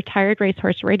 Retired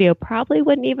Racehorse Radio probably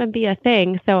wouldn't even be a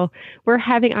thing. So we're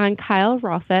having on Kyle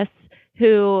Rolfes,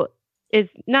 who is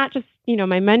not just,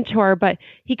 my mentor, but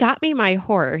he got me my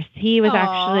horse. He was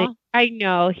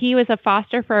he was a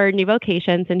foster for New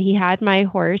Vocations, and he had my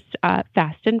horse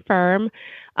Fast and Firm,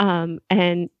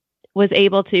 and was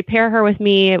able to pair her with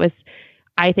me.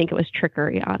 I think it was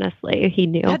trickery, honestly. He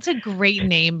knew. That's a great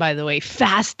name, by the way,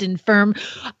 Fast and Firm.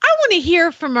 I want to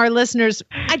hear from our listeners.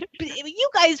 You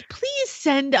guys, please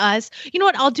send us. You know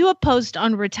what? I'll do a post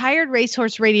on Retired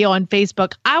Racehorse Radio on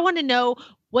Facebook. I want to know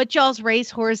what y'all's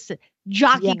racehorse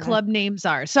jockey club names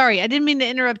are. Sorry, I didn't mean to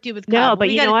interrupt you with Kyle. No, but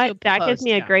you know what? That gives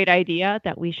me a great idea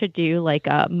that we should do like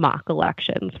mock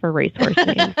elections for racehorse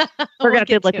names. We're going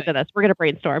to look into this. We're going to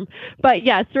brainstorm. But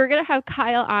yes, we're going to have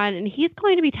Kyle on, and he's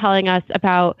going to be telling us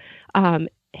about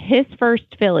his first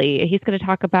filly. He's going to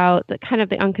talk about the kind of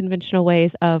the unconventional ways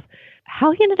of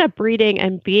how he ended up breeding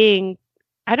and being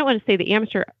I don't want to say the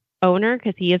amateur owner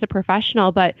because he is a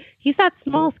professional, but he's that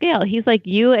small scale. He's like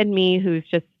you and me who's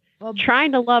just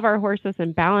trying to love our horses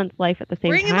and balance life at the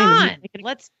same time. Bring him on.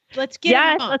 Let's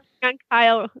get him on. Let's bring on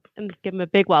Kyle and give him a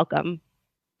big welcome.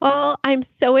 Well, I'm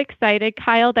so excited,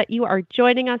 Kyle, that you are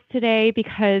joining us today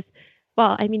because,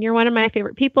 well, I mean, you're one of my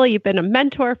favorite people. You've been a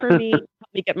mentor for me,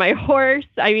 helped me get my horse.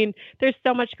 I mean, there's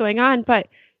so much going on, but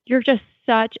you're just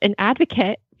such an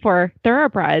advocate for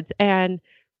thoroughbreds. And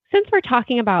since we're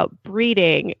talking about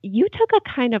breeding, you took a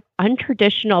kind of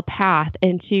untraditional path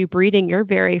into breeding your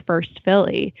very first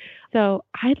filly. So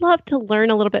I'd love to learn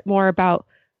a little bit more about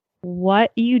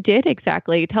what you did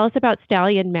exactly. Tell us about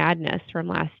Stallion Madness from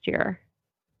last year.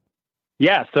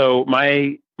 Yeah, so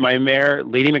my mare,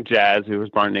 Lady McJazz, whose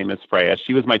barn name is Freya,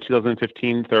 she was my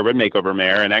 2015 Thoroughbred Makeover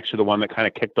mare, and actually the one that kind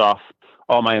of kicked off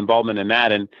all my involvement in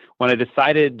that. And when I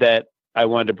decided that I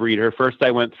wanted to breed her, first I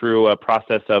went through a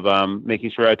process of making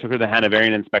sure I took her to the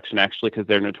Hanoverian inspection, actually, because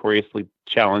they're notoriously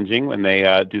challenging when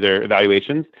they do their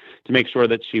evaluations, to make sure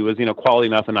that she was, quality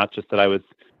enough and not just that I was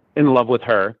in love with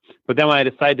her. But then when I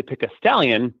decided to pick a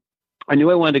stallion, I knew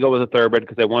I wanted to go with a thoroughbred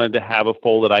because I wanted to have a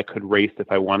foal that I could race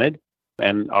if I wanted.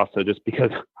 And also just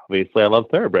because obviously I love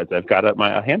thoroughbreds. I've got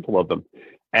a handful of them.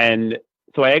 And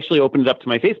so I actually opened it up to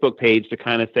my Facebook page to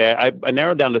kind of say, I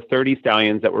narrowed down to 30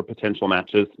 stallions that were potential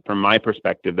matches from my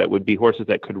perspective that would be horses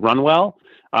that could run well,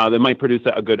 that might produce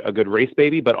a good race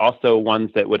baby, but also ones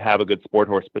that would have a good sport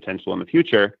horse potential in the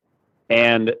future.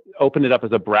 And opened it up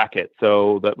as a bracket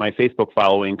so that my Facebook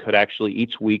following could actually,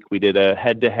 each week we did a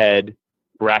head-to-head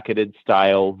bracketed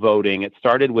style voting. It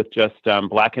started with just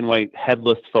black and white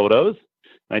headless photos.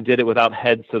 I did it without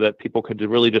heads so that people could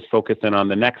really just focus in on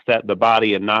the neck set, the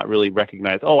body, and not really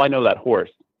recognize, oh, I know that horse.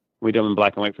 We do them in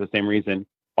black and white for the same reason.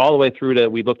 All the way through to,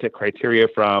 we looked at criteria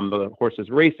from the horse's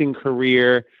racing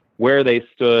career, where they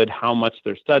stood, how much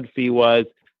their stud fee was.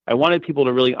 I wanted people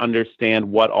to really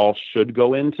understand what all should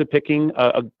go into picking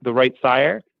the right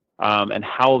sire, and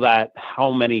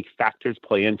how many factors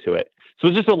play into it. So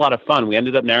it was just a lot of fun. We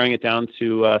ended up narrowing it down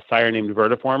to a sire named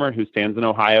Vertiformer, who stands in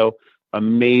Ohio.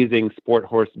 Amazing sport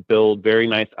horse build, very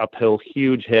nice uphill,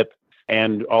 huge hip,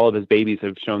 and all of his babies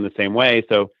have shown the same way.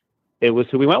 So it was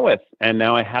who we went with. And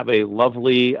now I have a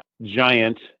lovely,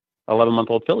 giant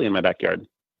 11-month-old filly in my backyard.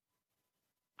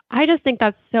 I just think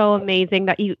that's so amazing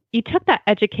that you took that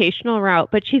educational route,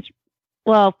 but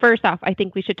well, first off, I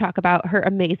think we should talk about her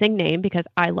amazing name because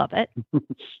I love it.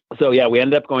 So yeah, we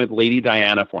ended up going with Lady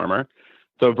Dianaformer.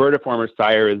 So Vertiformer's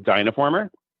sire is Dynaformer,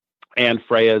 and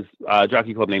Freya's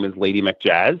jockey club name is Lady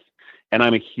McJazz. And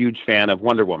I'm a huge fan of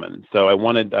Wonder Woman. So I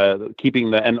wanted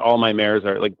and all my mares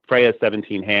are like Freya's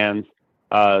 17 hands,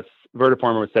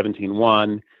 Vertiformer was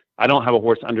 17-1. I don't have a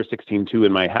horse under 16-2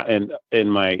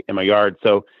 in my yard.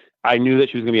 So I knew that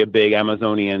she was going to be a big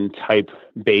Amazonian type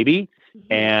baby.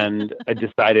 And I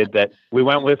decided that we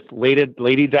went with Lady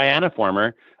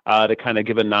Dianaformer to kind of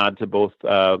give a nod to both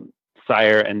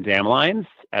sire and dam lines,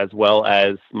 as well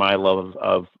as my love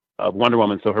of Wonder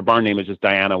Woman. So her barn name is just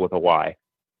Diana with a Y.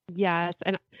 Yes.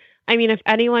 And I mean, if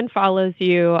anyone follows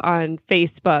you on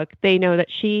Facebook, they know that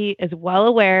she is well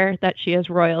aware that she is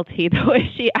royalty the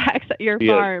way she acts at your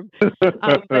farm.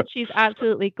 But she's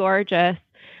absolutely gorgeous.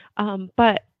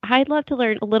 But I'd love to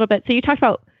learn a little bit. So you talked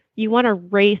about you want to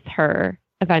race her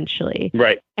eventually.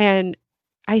 Right. And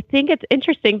I think it's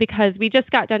interesting because we just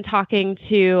got done talking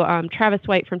to Travis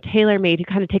White from TaylorMade, who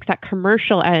kind of takes that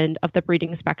commercial end of the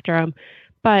breeding spectrum.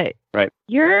 But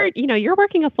you're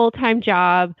working a full-time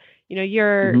job.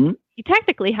 You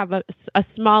technically have a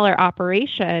smaller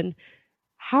operation.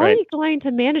 How are you going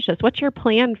to manage this? What's your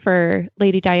plan for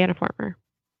Lady Dianaformer?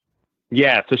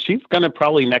 Yeah, so she's going to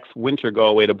probably next winter go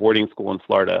away to boarding school in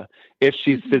Florida if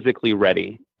she's physically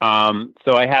ready.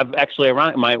 So I have actually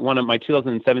one of my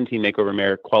 2017 makeover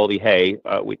mare, Quality Hay,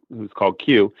 who's called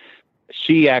Q.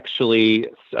 She actually,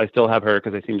 I still have her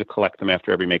because I seem to collect them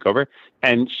after every makeover.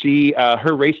 And she,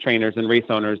 her race trainers and race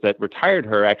owners that retired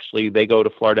her, actually, they go to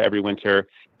Florida every winter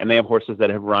and they have horses that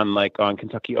have run like on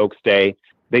Kentucky Oaks Day.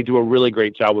 They do a really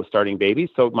great job with starting babies.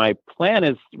 So my plan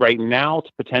is right now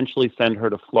to potentially send her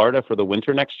to Florida for the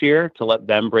winter next year to let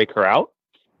them break her out,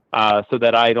 so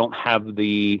that I don't have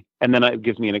and then it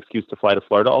gives me an excuse to fly to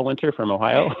Florida all winter from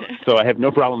Ohio. So I have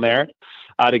no problem there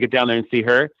to get down there and see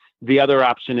her. The other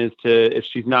option is if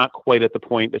she's not quite at the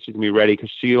point that she's going to be ready,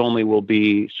 because she'll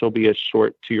be a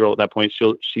short 2-year-old at that point.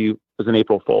 She was an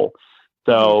April foal.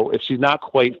 So if she's not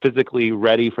quite physically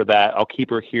ready for that, I'll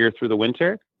keep her here through the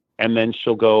winter. And then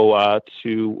she'll go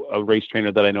to a race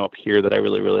trainer that I know up here that I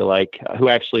really, really like, who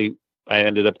actually I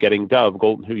ended up getting Dove,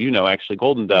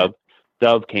 Golden Dove.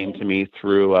 Dove came to me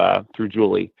through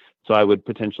Julie. So I would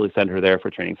potentially send her there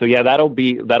for training. So yeah, that'll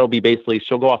be basically,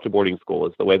 she'll go off to boarding school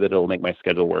is the way that it'll make my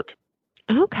schedule work.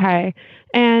 Okay.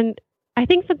 And I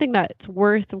think something that's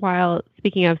worthwhile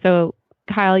speaking of, so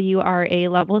Kyle, you are a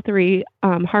level 3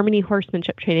 Harmony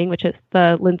Horsemanship Training, which is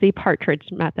the Lindsay Partridge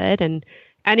method. And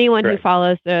anyone who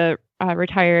follows the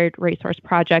Retired Racehorse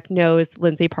Project knows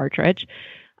Lindsay Partridge.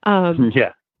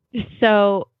 Yeah.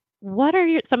 So what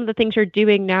are some of the things you're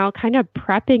doing now, kind of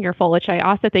prepping your foal, which I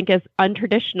also think is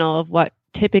untraditional of what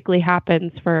typically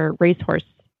happens for racehorse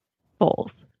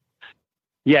foals?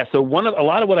 Yeah, so a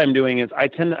lot of what I'm doing is I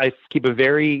keep a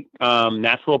very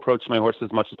natural approach to my horses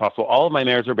as much as possible. All of my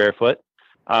mares are barefoot,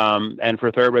 and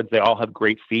for thoroughbreds, they all have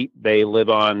great feet. They live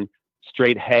on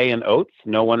straight hay and oats.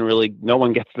 No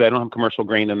one gets, they don't have commercial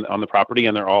grain on the property,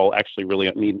 and they're all actually really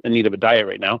in need of a diet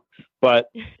right now.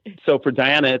 But so for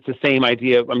Diana, it's the same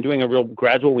idea. I'm doing a real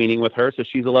gradual weaning with her. So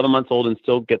she's 11 months old and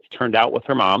still gets turned out with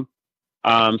her mom.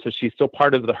 So she's still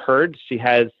part of the herd. She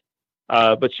has,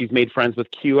 but she's made friends with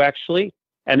Q actually.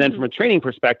 And then from a training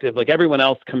perspective, like everyone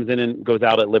else comes in and goes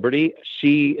out at Liberty,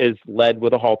 she is led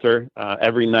with a halter.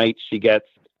 Every night she gets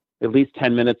at least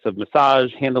 10 minutes of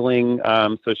massage handling.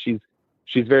 So she's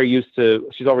very used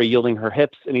to, she's already yielding her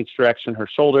hips in each direction, her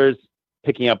shoulders,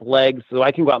 picking up legs. So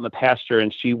I can go out in the pasture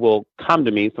and she will come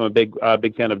to me. So I'm a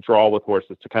big fan of draw with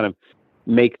horses to kind of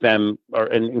make them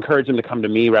and encourage them to come to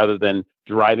me rather than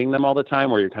driving them all the time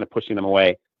where you're kind of pushing them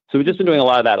away. So we've just been doing a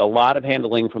lot of that, a lot of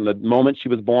handling from the moment she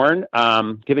was born,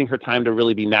 giving her time to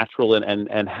really be natural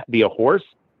and be a horse,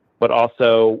 but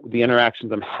also the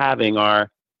interactions I'm having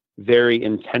are very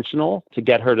intentional to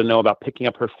get her to know about picking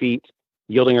up her feet,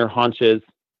 yielding her haunches,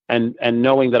 and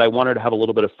knowing that I want her to have a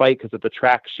little bit of fight because at the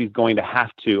track she's going to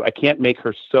have to. I can't make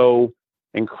her so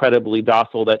incredibly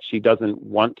docile that she doesn't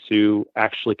want to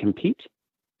actually compete.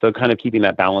 So kind of keeping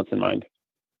that balance in mind.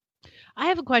 I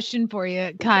have a question for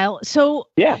you, Kyle. So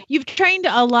you've trained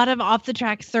a lot of off the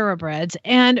track thoroughbreds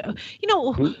and,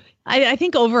 I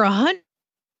think over 100.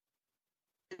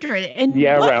 And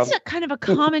what's a kind of a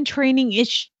common training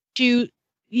issue?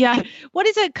 Yeah. What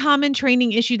is a common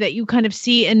training issue that you kind of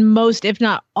see in most, if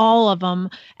not all of them?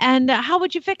 And how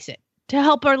would you fix it to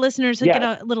help our listeners get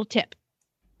a little tip?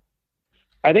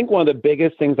 I think one of the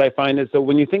biggest things I find is, so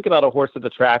when you think about a horse at the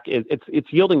track,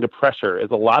 it's yielding to pressure is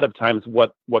a lot of times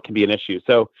what can be an issue.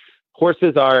 So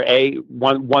horses are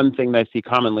one thing that I see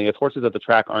commonly is horses at the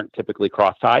track aren't typically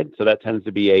cross-tied. So that tends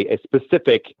to be a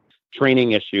specific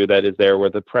training issue that is there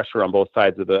where the pressure on both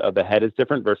sides of the head is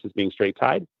different versus being straight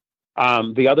tied.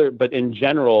 But in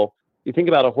general, you think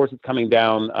about a horse that's coming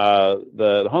down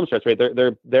the home stretch, right?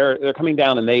 They're coming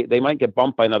down and they might get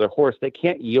bumped by another horse. They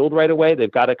can't yield right away.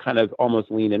 They've got to kind of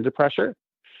almost lean into pressure.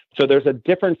 So there's a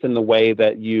difference in the way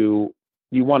that you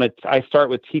want to. I start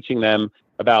with teaching them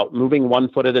about moving one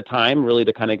foot at a time, really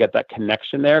to kind of get that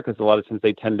connection there, because a lot of times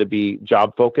they tend to be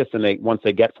job focused, and once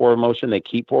they get forward motion, they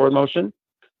keep forward motion.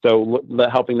 So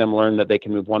helping them learn that they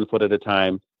can move one foot at a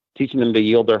time. Teaching them to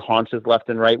yield their haunches left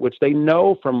and right, which they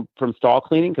know from stall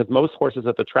cleaning, because most horses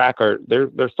at the track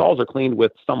their stalls are cleaned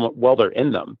with somewhat while they're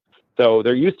in them. So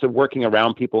they're used to working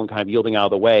around people and kind of yielding out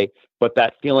of the way. But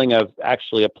that feeling of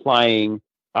actually applying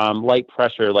light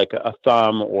pressure, like a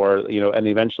thumb or, and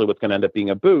eventually what's going to end up being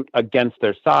a boot against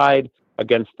their side,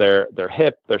 against their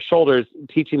hip, their shoulders,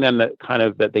 teaching them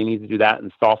that they need to do that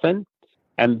and soften.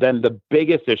 And then the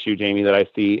biggest issue, Jamie, that I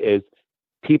see is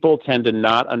people tend to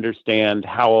not understand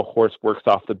how a horse works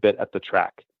off the bit at the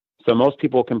track. So most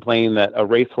people complain that a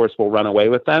racehorse will run away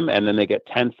with them, and then they get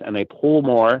tense and they pull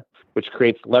more, which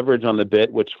creates leverage on the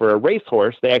bit, which for a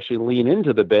racehorse, they actually lean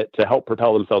into the bit to help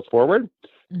propel themselves forward.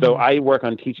 Mm-hmm. So I work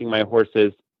on teaching my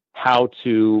horses how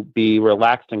to be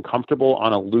relaxed and comfortable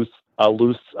on a loose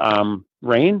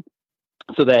rein,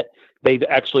 so that they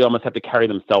actually almost have to carry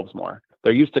themselves more.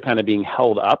 They're used to kind of being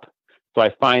held up. So I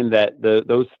find that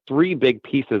those three big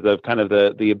pieces of kind of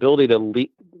the ability to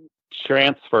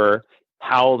transfer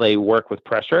how they work with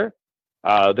pressure,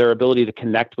 their ability to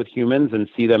connect with humans and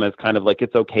see them as kind of like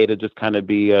it's okay to just kind of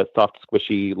be a soft,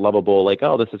 squishy, lovable, like,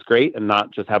 oh, this is great, and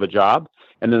not just have a job.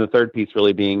 And then the third piece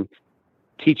really being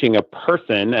teaching a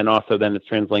person, and also then it's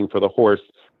translating for the horse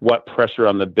what pressure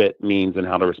on the bit means and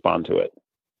how to respond to it.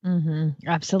 Mm-hmm.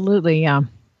 Absolutely, yeah.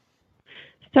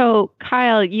 So,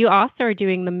 Kyle, you also are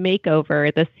doing the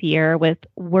makeover this year with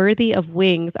Worthy of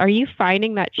Wings. Are you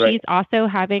finding that she's also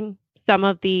having some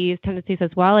of these tendencies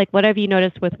as well? Like, what have you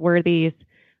noticed with Worthy's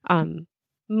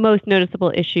most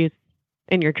noticeable issues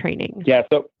in your training? Yeah,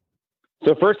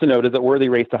 so first to note is that Worthy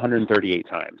raced 138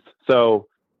 times. So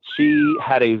she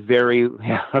had a very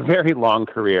long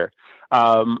career.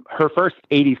 Her first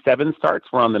 87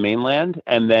 starts were on the mainland,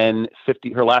 and then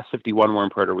her last 51 were in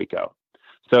Puerto Rico.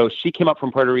 So she came up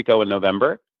from Puerto Rico in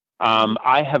November.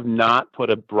 I have not put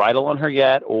a bridle on her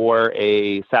yet or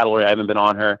a saddle, or I haven't been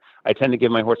on her. I tend to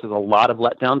give my horses a lot of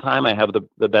letdown time. I have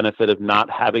the benefit of not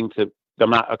having to, I'm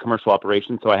not a commercial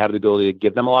operation, so I have the ability to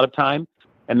give them a lot of time.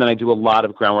 And then I do a lot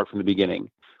of groundwork from the beginning.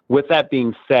 With that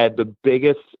being said, the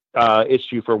biggest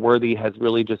issue for Worthy has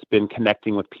really just been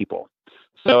connecting with people.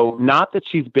 So not that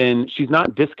she's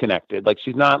not disconnected. Like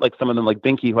she's not like some of them, like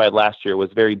Binky, who I had last year, was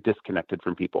very disconnected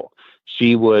from people.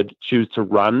 She would choose to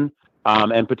run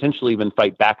and potentially even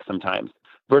fight back sometimes.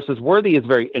 Versus Worthy is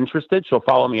very interested. She'll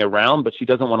follow me around, but she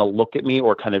doesn't want to look at me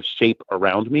or kind of shape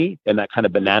around me in that kind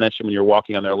of banana shape. When you're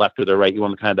walking on their left or their right, you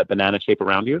want kind of that banana shape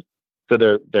around you. So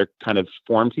they're kind of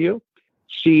formed to you.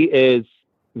 She is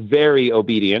very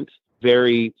obedient,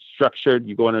 very structured.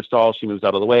 You go in her stall, she moves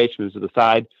out of the way, she moves to the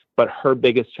side. But her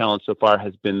biggest challenge so far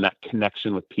has been that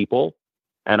connection with people.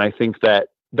 And I think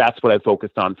that's what I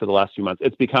focused on for the last few months.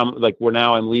 It's become like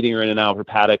I'm leading her in and out of her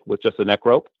paddock with just a neck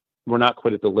rope. We're not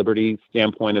quite at the Liberty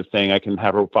standpoint of saying I can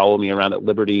have her follow me around at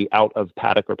Liberty out of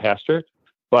paddock or pasture,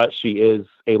 but she is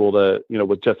able to,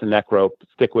 with just a neck rope,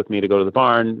 stick with me to go to the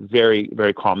barn. Very,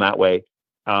 very calm that way.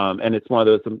 And it's one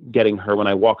of those, getting her when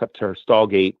I walk up to her stall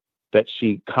gate, that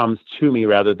she comes to me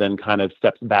rather than kind of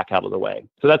steps back out of the way.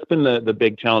 So that's been the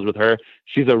big challenge with her.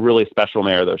 She's a really special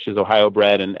mare, though. She's Ohio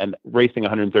bred and racing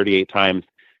 138 times,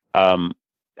 and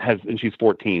she's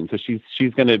 14. So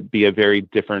she's going to be a very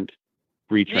different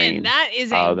retrain. Man, that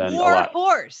is a war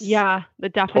horse. Yeah, the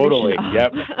definition. Totally.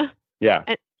 Yep. Yeah.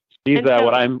 She's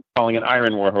what I'm calling an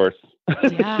iron war horse.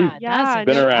 Yeah, that's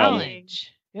been around.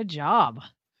 Challenge. Good job.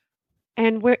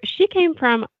 And where she came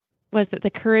from, was it the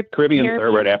Caribbean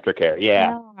Thoroughbred Aftercare?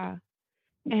 Yeah.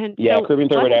 And Caribbean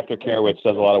Thoroughbred Aftercare, which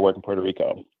does a lot of work in Puerto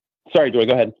Rico. Sorry, Joy,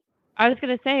 go ahead. I was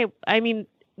going to say, I mean,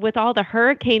 with all the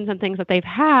hurricanes and things that they've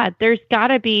had, there's got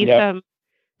to be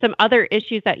some other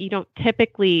issues that you don't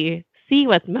typically see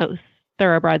with most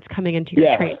thoroughbreds coming into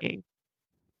your training.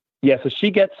 Yeah, so she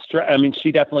gets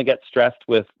she definitely gets stressed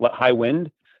with high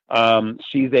wind.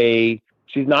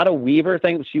 She's not a weaver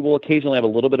thing. She will occasionally have a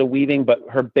little bit of weaving, but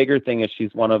her bigger thing is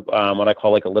she's one of what I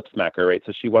call like a lip smacker, right?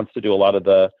 So she wants to do a lot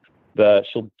of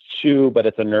she'll chew, but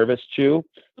it's a nervous chew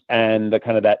and the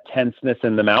kind of that tenseness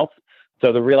in the mouth.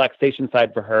 So the relaxation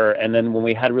side for her. And then when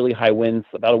we had really high winds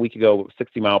about a week ago,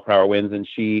 60-mile-per-hour winds, and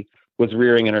she was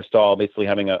rearing in her stall, basically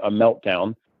having a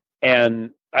meltdown.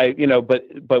 And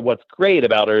but what's great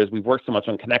about her is we've worked so much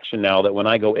on connection now that when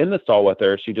I go in the stall with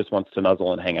her, she just wants to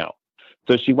nuzzle and hang out.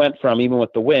 So she went from, even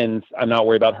with the winds, I'm not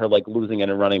worried about her like losing it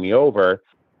and running me over,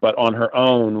 but on her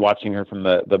own, watching her from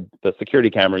the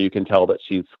security camera, you can tell that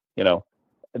she's,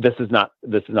 this is not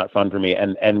fun for me.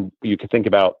 And you could think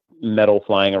about metal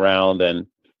flying around and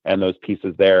those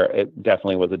pieces there. It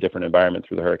definitely was a different environment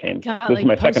through the hurricane. This is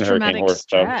my second hurricane horse.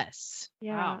 Stress. So.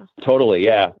 Yeah. Totally.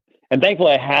 Yeah. And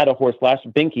thankfully I had a horse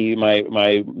Binky, my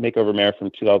makeover mare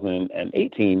from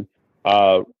 2018,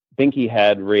 Binky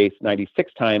had raced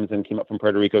 96 times and came up from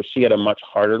Puerto Rico. She had a much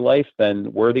harder life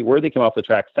than Worthy. Worthy came off the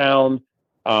track sound,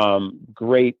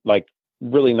 great, like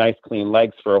really nice, clean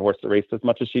legs for a horse that raced as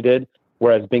much as she did.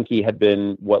 Whereas Binky had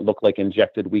been what looked like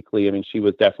injected weekly. I mean, she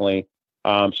was definitely,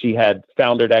 she had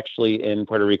foundered actually in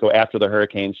Puerto Rico after the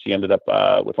hurricane. She ended up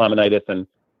with laminitis and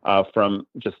from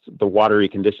just the watery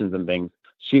conditions and things.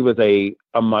 She was a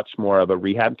much more of a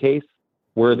rehab case.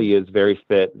 Worthy is very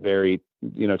fit, very,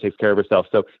 takes care of herself.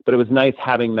 So, but it was nice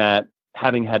having had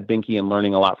Binky and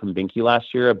learning a lot from Binky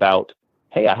last year about,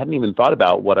 hey, I hadn't even thought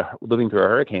about what living through a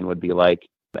hurricane would be like,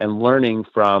 and learning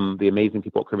from the amazing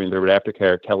people at Caribbean Thoroughbred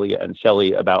Aftercare, Kelly and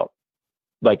Shelly, about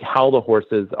like how the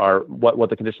horses are, what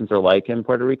the conditions are like in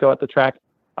Puerto Rico at the track,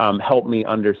 helped me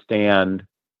understand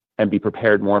and be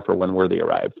prepared more for when Worthy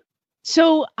arrived.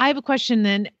 So I have a question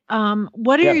then.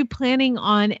 What are you planning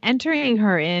on entering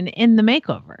her in the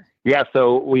makeover? Yeah,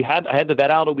 so I had the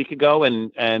vet out a week ago,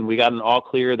 and we got an all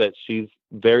clear that she's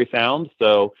very sound.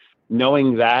 So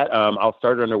knowing that, I'll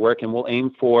start her under work, and we'll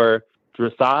aim for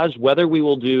dressage. Whether we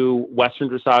will do Western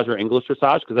dressage or English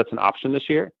dressage, because that's an option this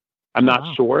year. I'm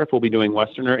not sure if we'll be doing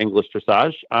Western or English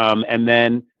dressage. And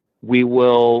then we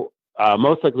will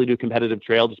most likely do competitive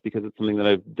trail, just because it's something that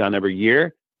I've done every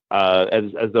year.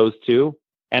 As those two.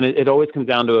 And it always comes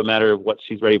down to a matter of what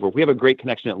she's ready for. If we have a great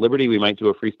connection at Liberty, we might do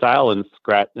a freestyle and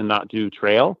scratch and not do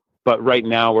trail. But right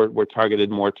now we're targeted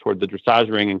more toward the dressage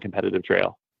ring and competitive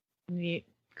trail.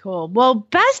 Cool. Well,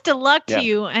 best of luck to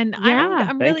you. And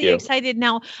I'm really excited.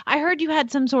 Now, I heard you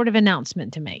had some sort of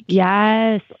announcement to make.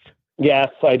 Yes. Yes,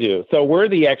 I do. So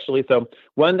Worthy actually, so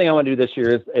one thing I want to do this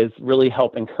year is really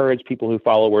help encourage people who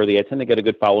follow Worthy. I tend to get a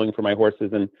good following for my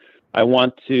horses, and I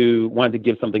want to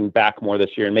give something back more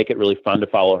this year and make it really fun to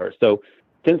follow her. So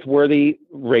since Worthy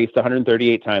raced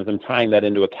 138 times, I'm tying that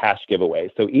into a cash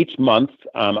giveaway. So each month,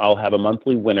 I'll have a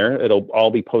monthly winner. It'll all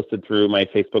be posted through my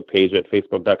Facebook page at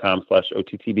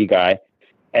facebook.com/OTTBguy.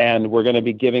 And we're going to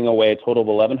be giving away a total of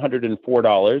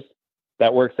 $1,104.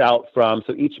 That works out from,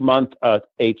 so each month, a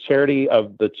charity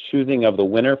of the choosing of the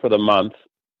winner for the month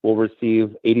will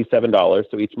receive $87.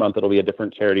 So each month it'll be a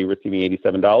different charity receiving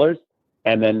 $87.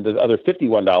 And then the other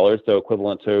 $51, so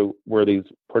equivalent to Worthy's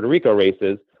Puerto Rico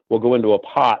races, will go into a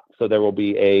pot. So there will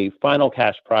be a final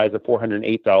cash prize of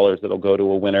 $408 that'll go to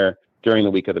a winner during the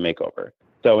week of the makeover.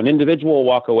 So an individual will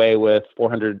walk away with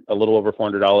a little over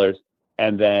 $400.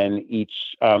 And then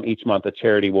each month, a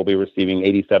charity will be receiving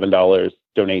 $87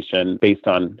 donation based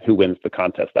on who wins the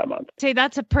contest that month. Say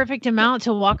that's a perfect amount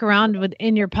to walk around with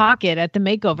in your pocket at the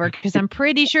makeover, because I'm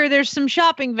pretty sure there's some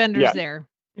shopping vendors there.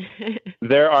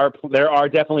 There are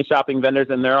definitely shopping vendors,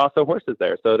 and there are also horses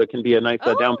there, so it can be a nice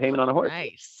down payment on a horse.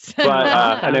 Nice. But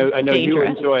I know you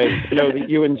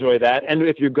enjoy that, and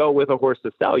if you go with a horse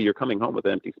to sell, you're coming home with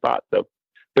an empty spot. So,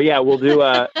 but yeah, we'll do.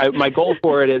 My goal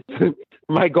for it is.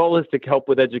 My goal is to help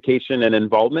with education and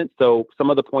involvement. So some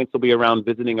of the points will be around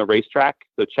visiting a racetrack,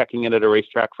 so checking in at a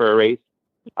racetrack for a race.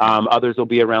 Others will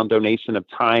be around donation of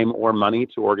time or money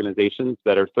to organizations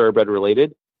that are thoroughbred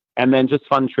related. And then just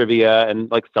fun trivia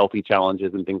and like selfie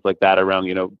challenges and things like that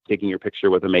around, taking your picture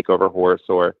with a makeover horse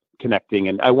or connecting.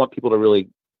 And I want people to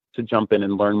jump in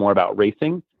and learn more about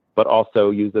racing, but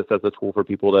also use this as a tool for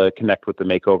people to connect with the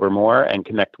makeover more and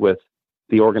connect with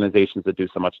the organizations that do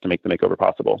so much to make the makeover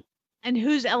possible. And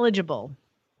who's eligible?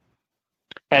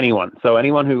 Anyone. So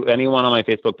anyone on my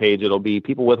Facebook page, it'll be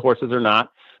people with horses or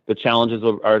not. The challenges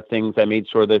are things I made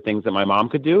sure they're things that my mom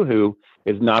could do, who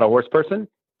is not a horse person,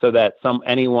 so that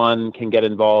anyone can get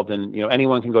involved, and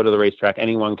anyone can go to the racetrack.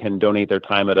 Anyone can donate their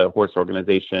time at a horse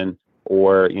organization,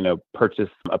 or purchase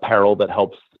apparel that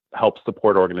helps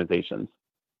support organizations.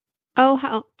 Oh,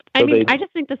 how! I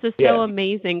just think this is so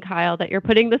amazing, Kyle, that you're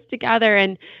putting this together.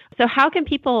 And so, how can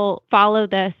people follow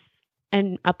this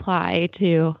and apply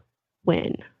to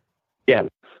win? Yeah.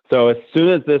 So as soon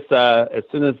as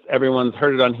everyone's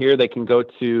heard it on here, they can go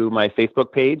to my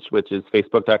Facebook page, which is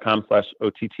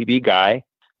facebook.com/OTTBguy,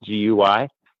 GUY,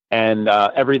 and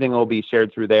everything will be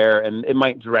shared through there. And it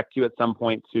might direct you at some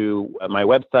point to my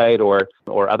website or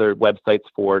other websites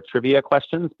for trivia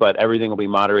questions, but everything will be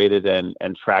moderated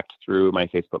and tracked through my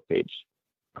Facebook page.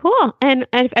 Cool. And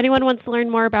if anyone wants to learn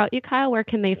more about you, Kyle, where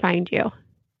can they find you?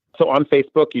 So on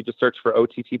Facebook, you just search for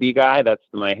OTTBguy. That's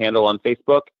my handle on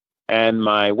Facebook. And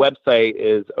my website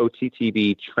is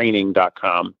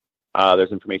OTTBtraining.com.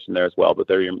 There's information there as well, but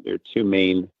they're your two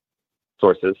main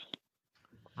sources.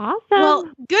 Awesome. Well,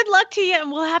 good luck to you.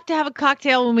 And we'll have to have a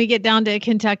cocktail when we get down to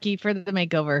Kentucky for the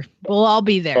makeover. We'll all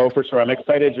be there. Oh, for sure. I'm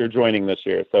excited you're joining this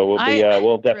year. So we'll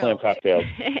definitely have cocktails.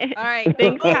 All right.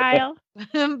 Thanks, Kyle.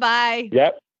 Bye.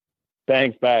 Yep.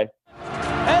 Thanks. Bye.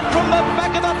 And from the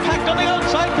back of the pack on the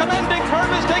outside, Commanding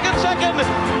Curve is taken second.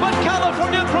 But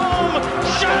California Chrome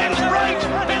shines bright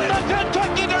in the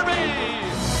Kentucky Derby.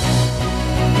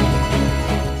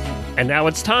 And now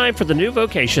it's time for the New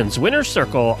Vocations Winner's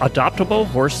Circle Adoptable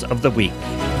Horse of the Week.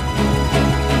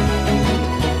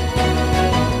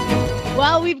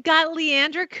 Well, we've got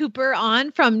Leandra Cooper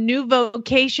on from New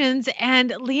Vocations.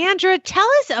 And Leandra, tell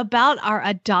us about our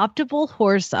adoptable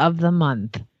horse of the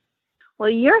month. Well,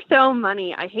 you're so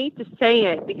money. I hate to say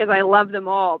it because I love them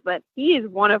all, but he is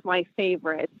one of my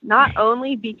favorites, not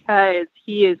only because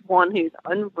he is one who's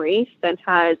unraced and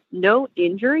has no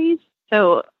injuries,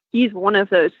 so he's one of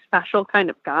those special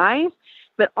kind of guys,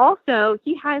 but also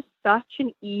he has such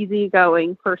an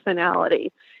easygoing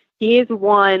personality. He is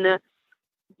one,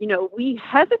 we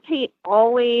hesitate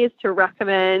always to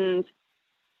recommend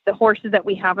the horses that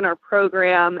we have in our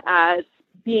program as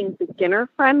being beginner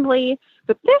friendly,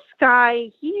 but this guy,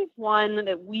 he's one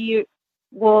that we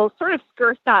will sort of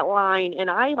skirt that line, and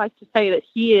I like to say that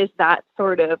he is that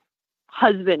sort of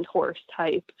husband horse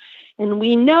type. And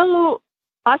we know,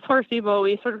 us horse people,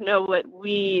 we sort of know what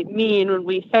we mean when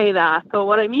we say that. So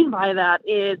what I mean by that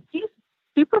is he's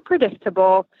super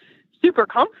predictable, super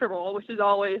comfortable, which is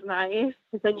always nice,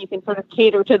 because then you can sort of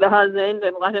cater to the husband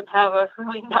and let him have a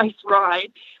really nice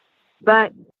ride.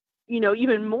 But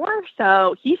even more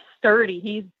so, he's sturdy,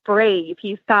 he's brave,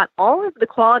 he's got all of the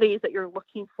qualities that you're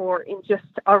looking for in just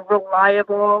a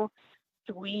reliable,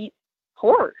 sweet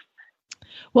horse.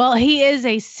 Well, he is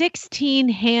a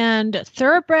 16-hand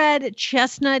thoroughbred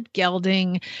chestnut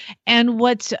gelding. And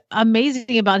what's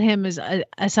amazing about him is,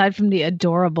 aside from the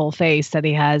adorable face that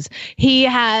he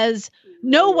has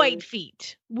no white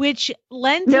feet, which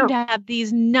lends him to have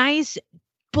these nice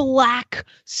black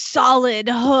solid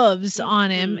hooves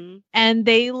on him. And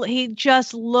he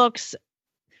just looks,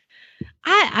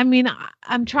 I mean,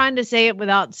 I'm trying to say it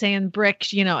without saying brick,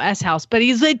 S house, but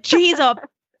he's a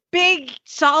big,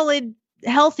 solid,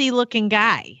 healthy looking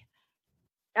guy.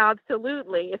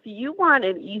 Absolutely. If you want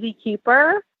an easy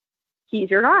keeper, he's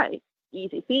your guy.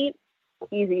 Easy feet,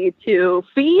 easy to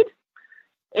feed,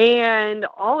 and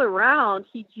all around,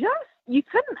 you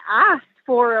couldn't ask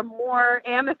for a more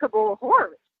amicable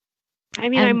horse. I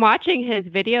mean, I'm watching his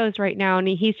videos right now, and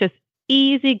he's just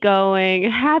easygoing,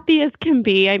 happy as can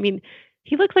be. I mean,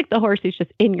 he looks like the horse who's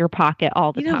just in your pocket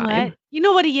all the time. You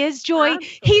know what he is, Joy?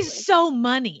 Absolutely. He's so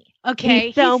money. Okay.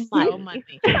 He's so money.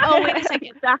 Oh, wait a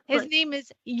second. Exactly. His name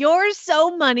is You're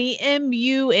So Money,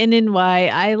 Munny.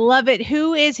 I love it.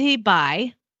 Who is he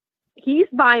by? He's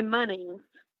by money,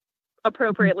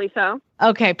 appropriately so.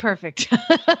 Okay, perfect.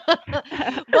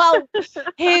 Well,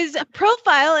 his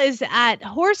profile is at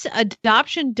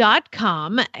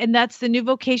horseadoption.com, and that's the New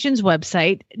Vocations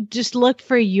website. Just look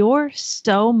for You're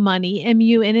So Money,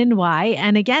 Munny.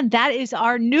 And again, that is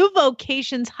our New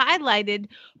Vocations highlighted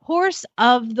Horse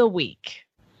of the Week.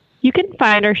 You can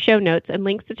find our show notes and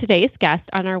links to today's guest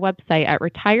on our website at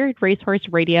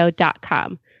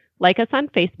retiredracehorseradio.com. Like us on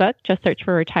Facebook, just search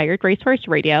for Retired Racehorse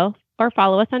Radio, or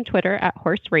follow us on Twitter at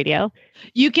Horse Radio.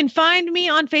 You can find me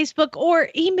on Facebook or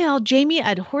email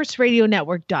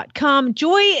jamie@horseradionetwork.com.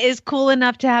 Joy is cool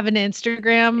enough to have an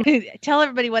Instagram. Tell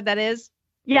everybody what that is.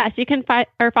 Yes, you can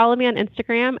follow me on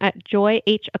Instagram at Joy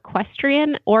H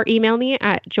Equestrian, or email me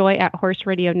at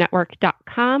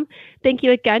joy@horseradionetwork.com. Thank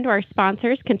you again to our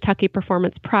sponsors, Kentucky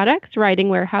Performance Products, Riding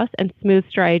Warehouse, and Smooth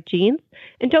Stride Jeans.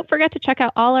 And don't forget to check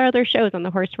out all our other shows on the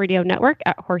Horse Radio Network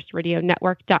at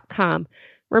horseradionetwork.com.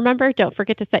 Remember, don't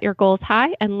forget to set your goals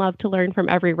high and love to learn from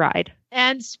every ride.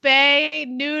 And spay,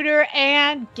 neuter,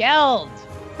 and geld.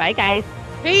 Bye, guys.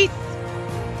 Peace.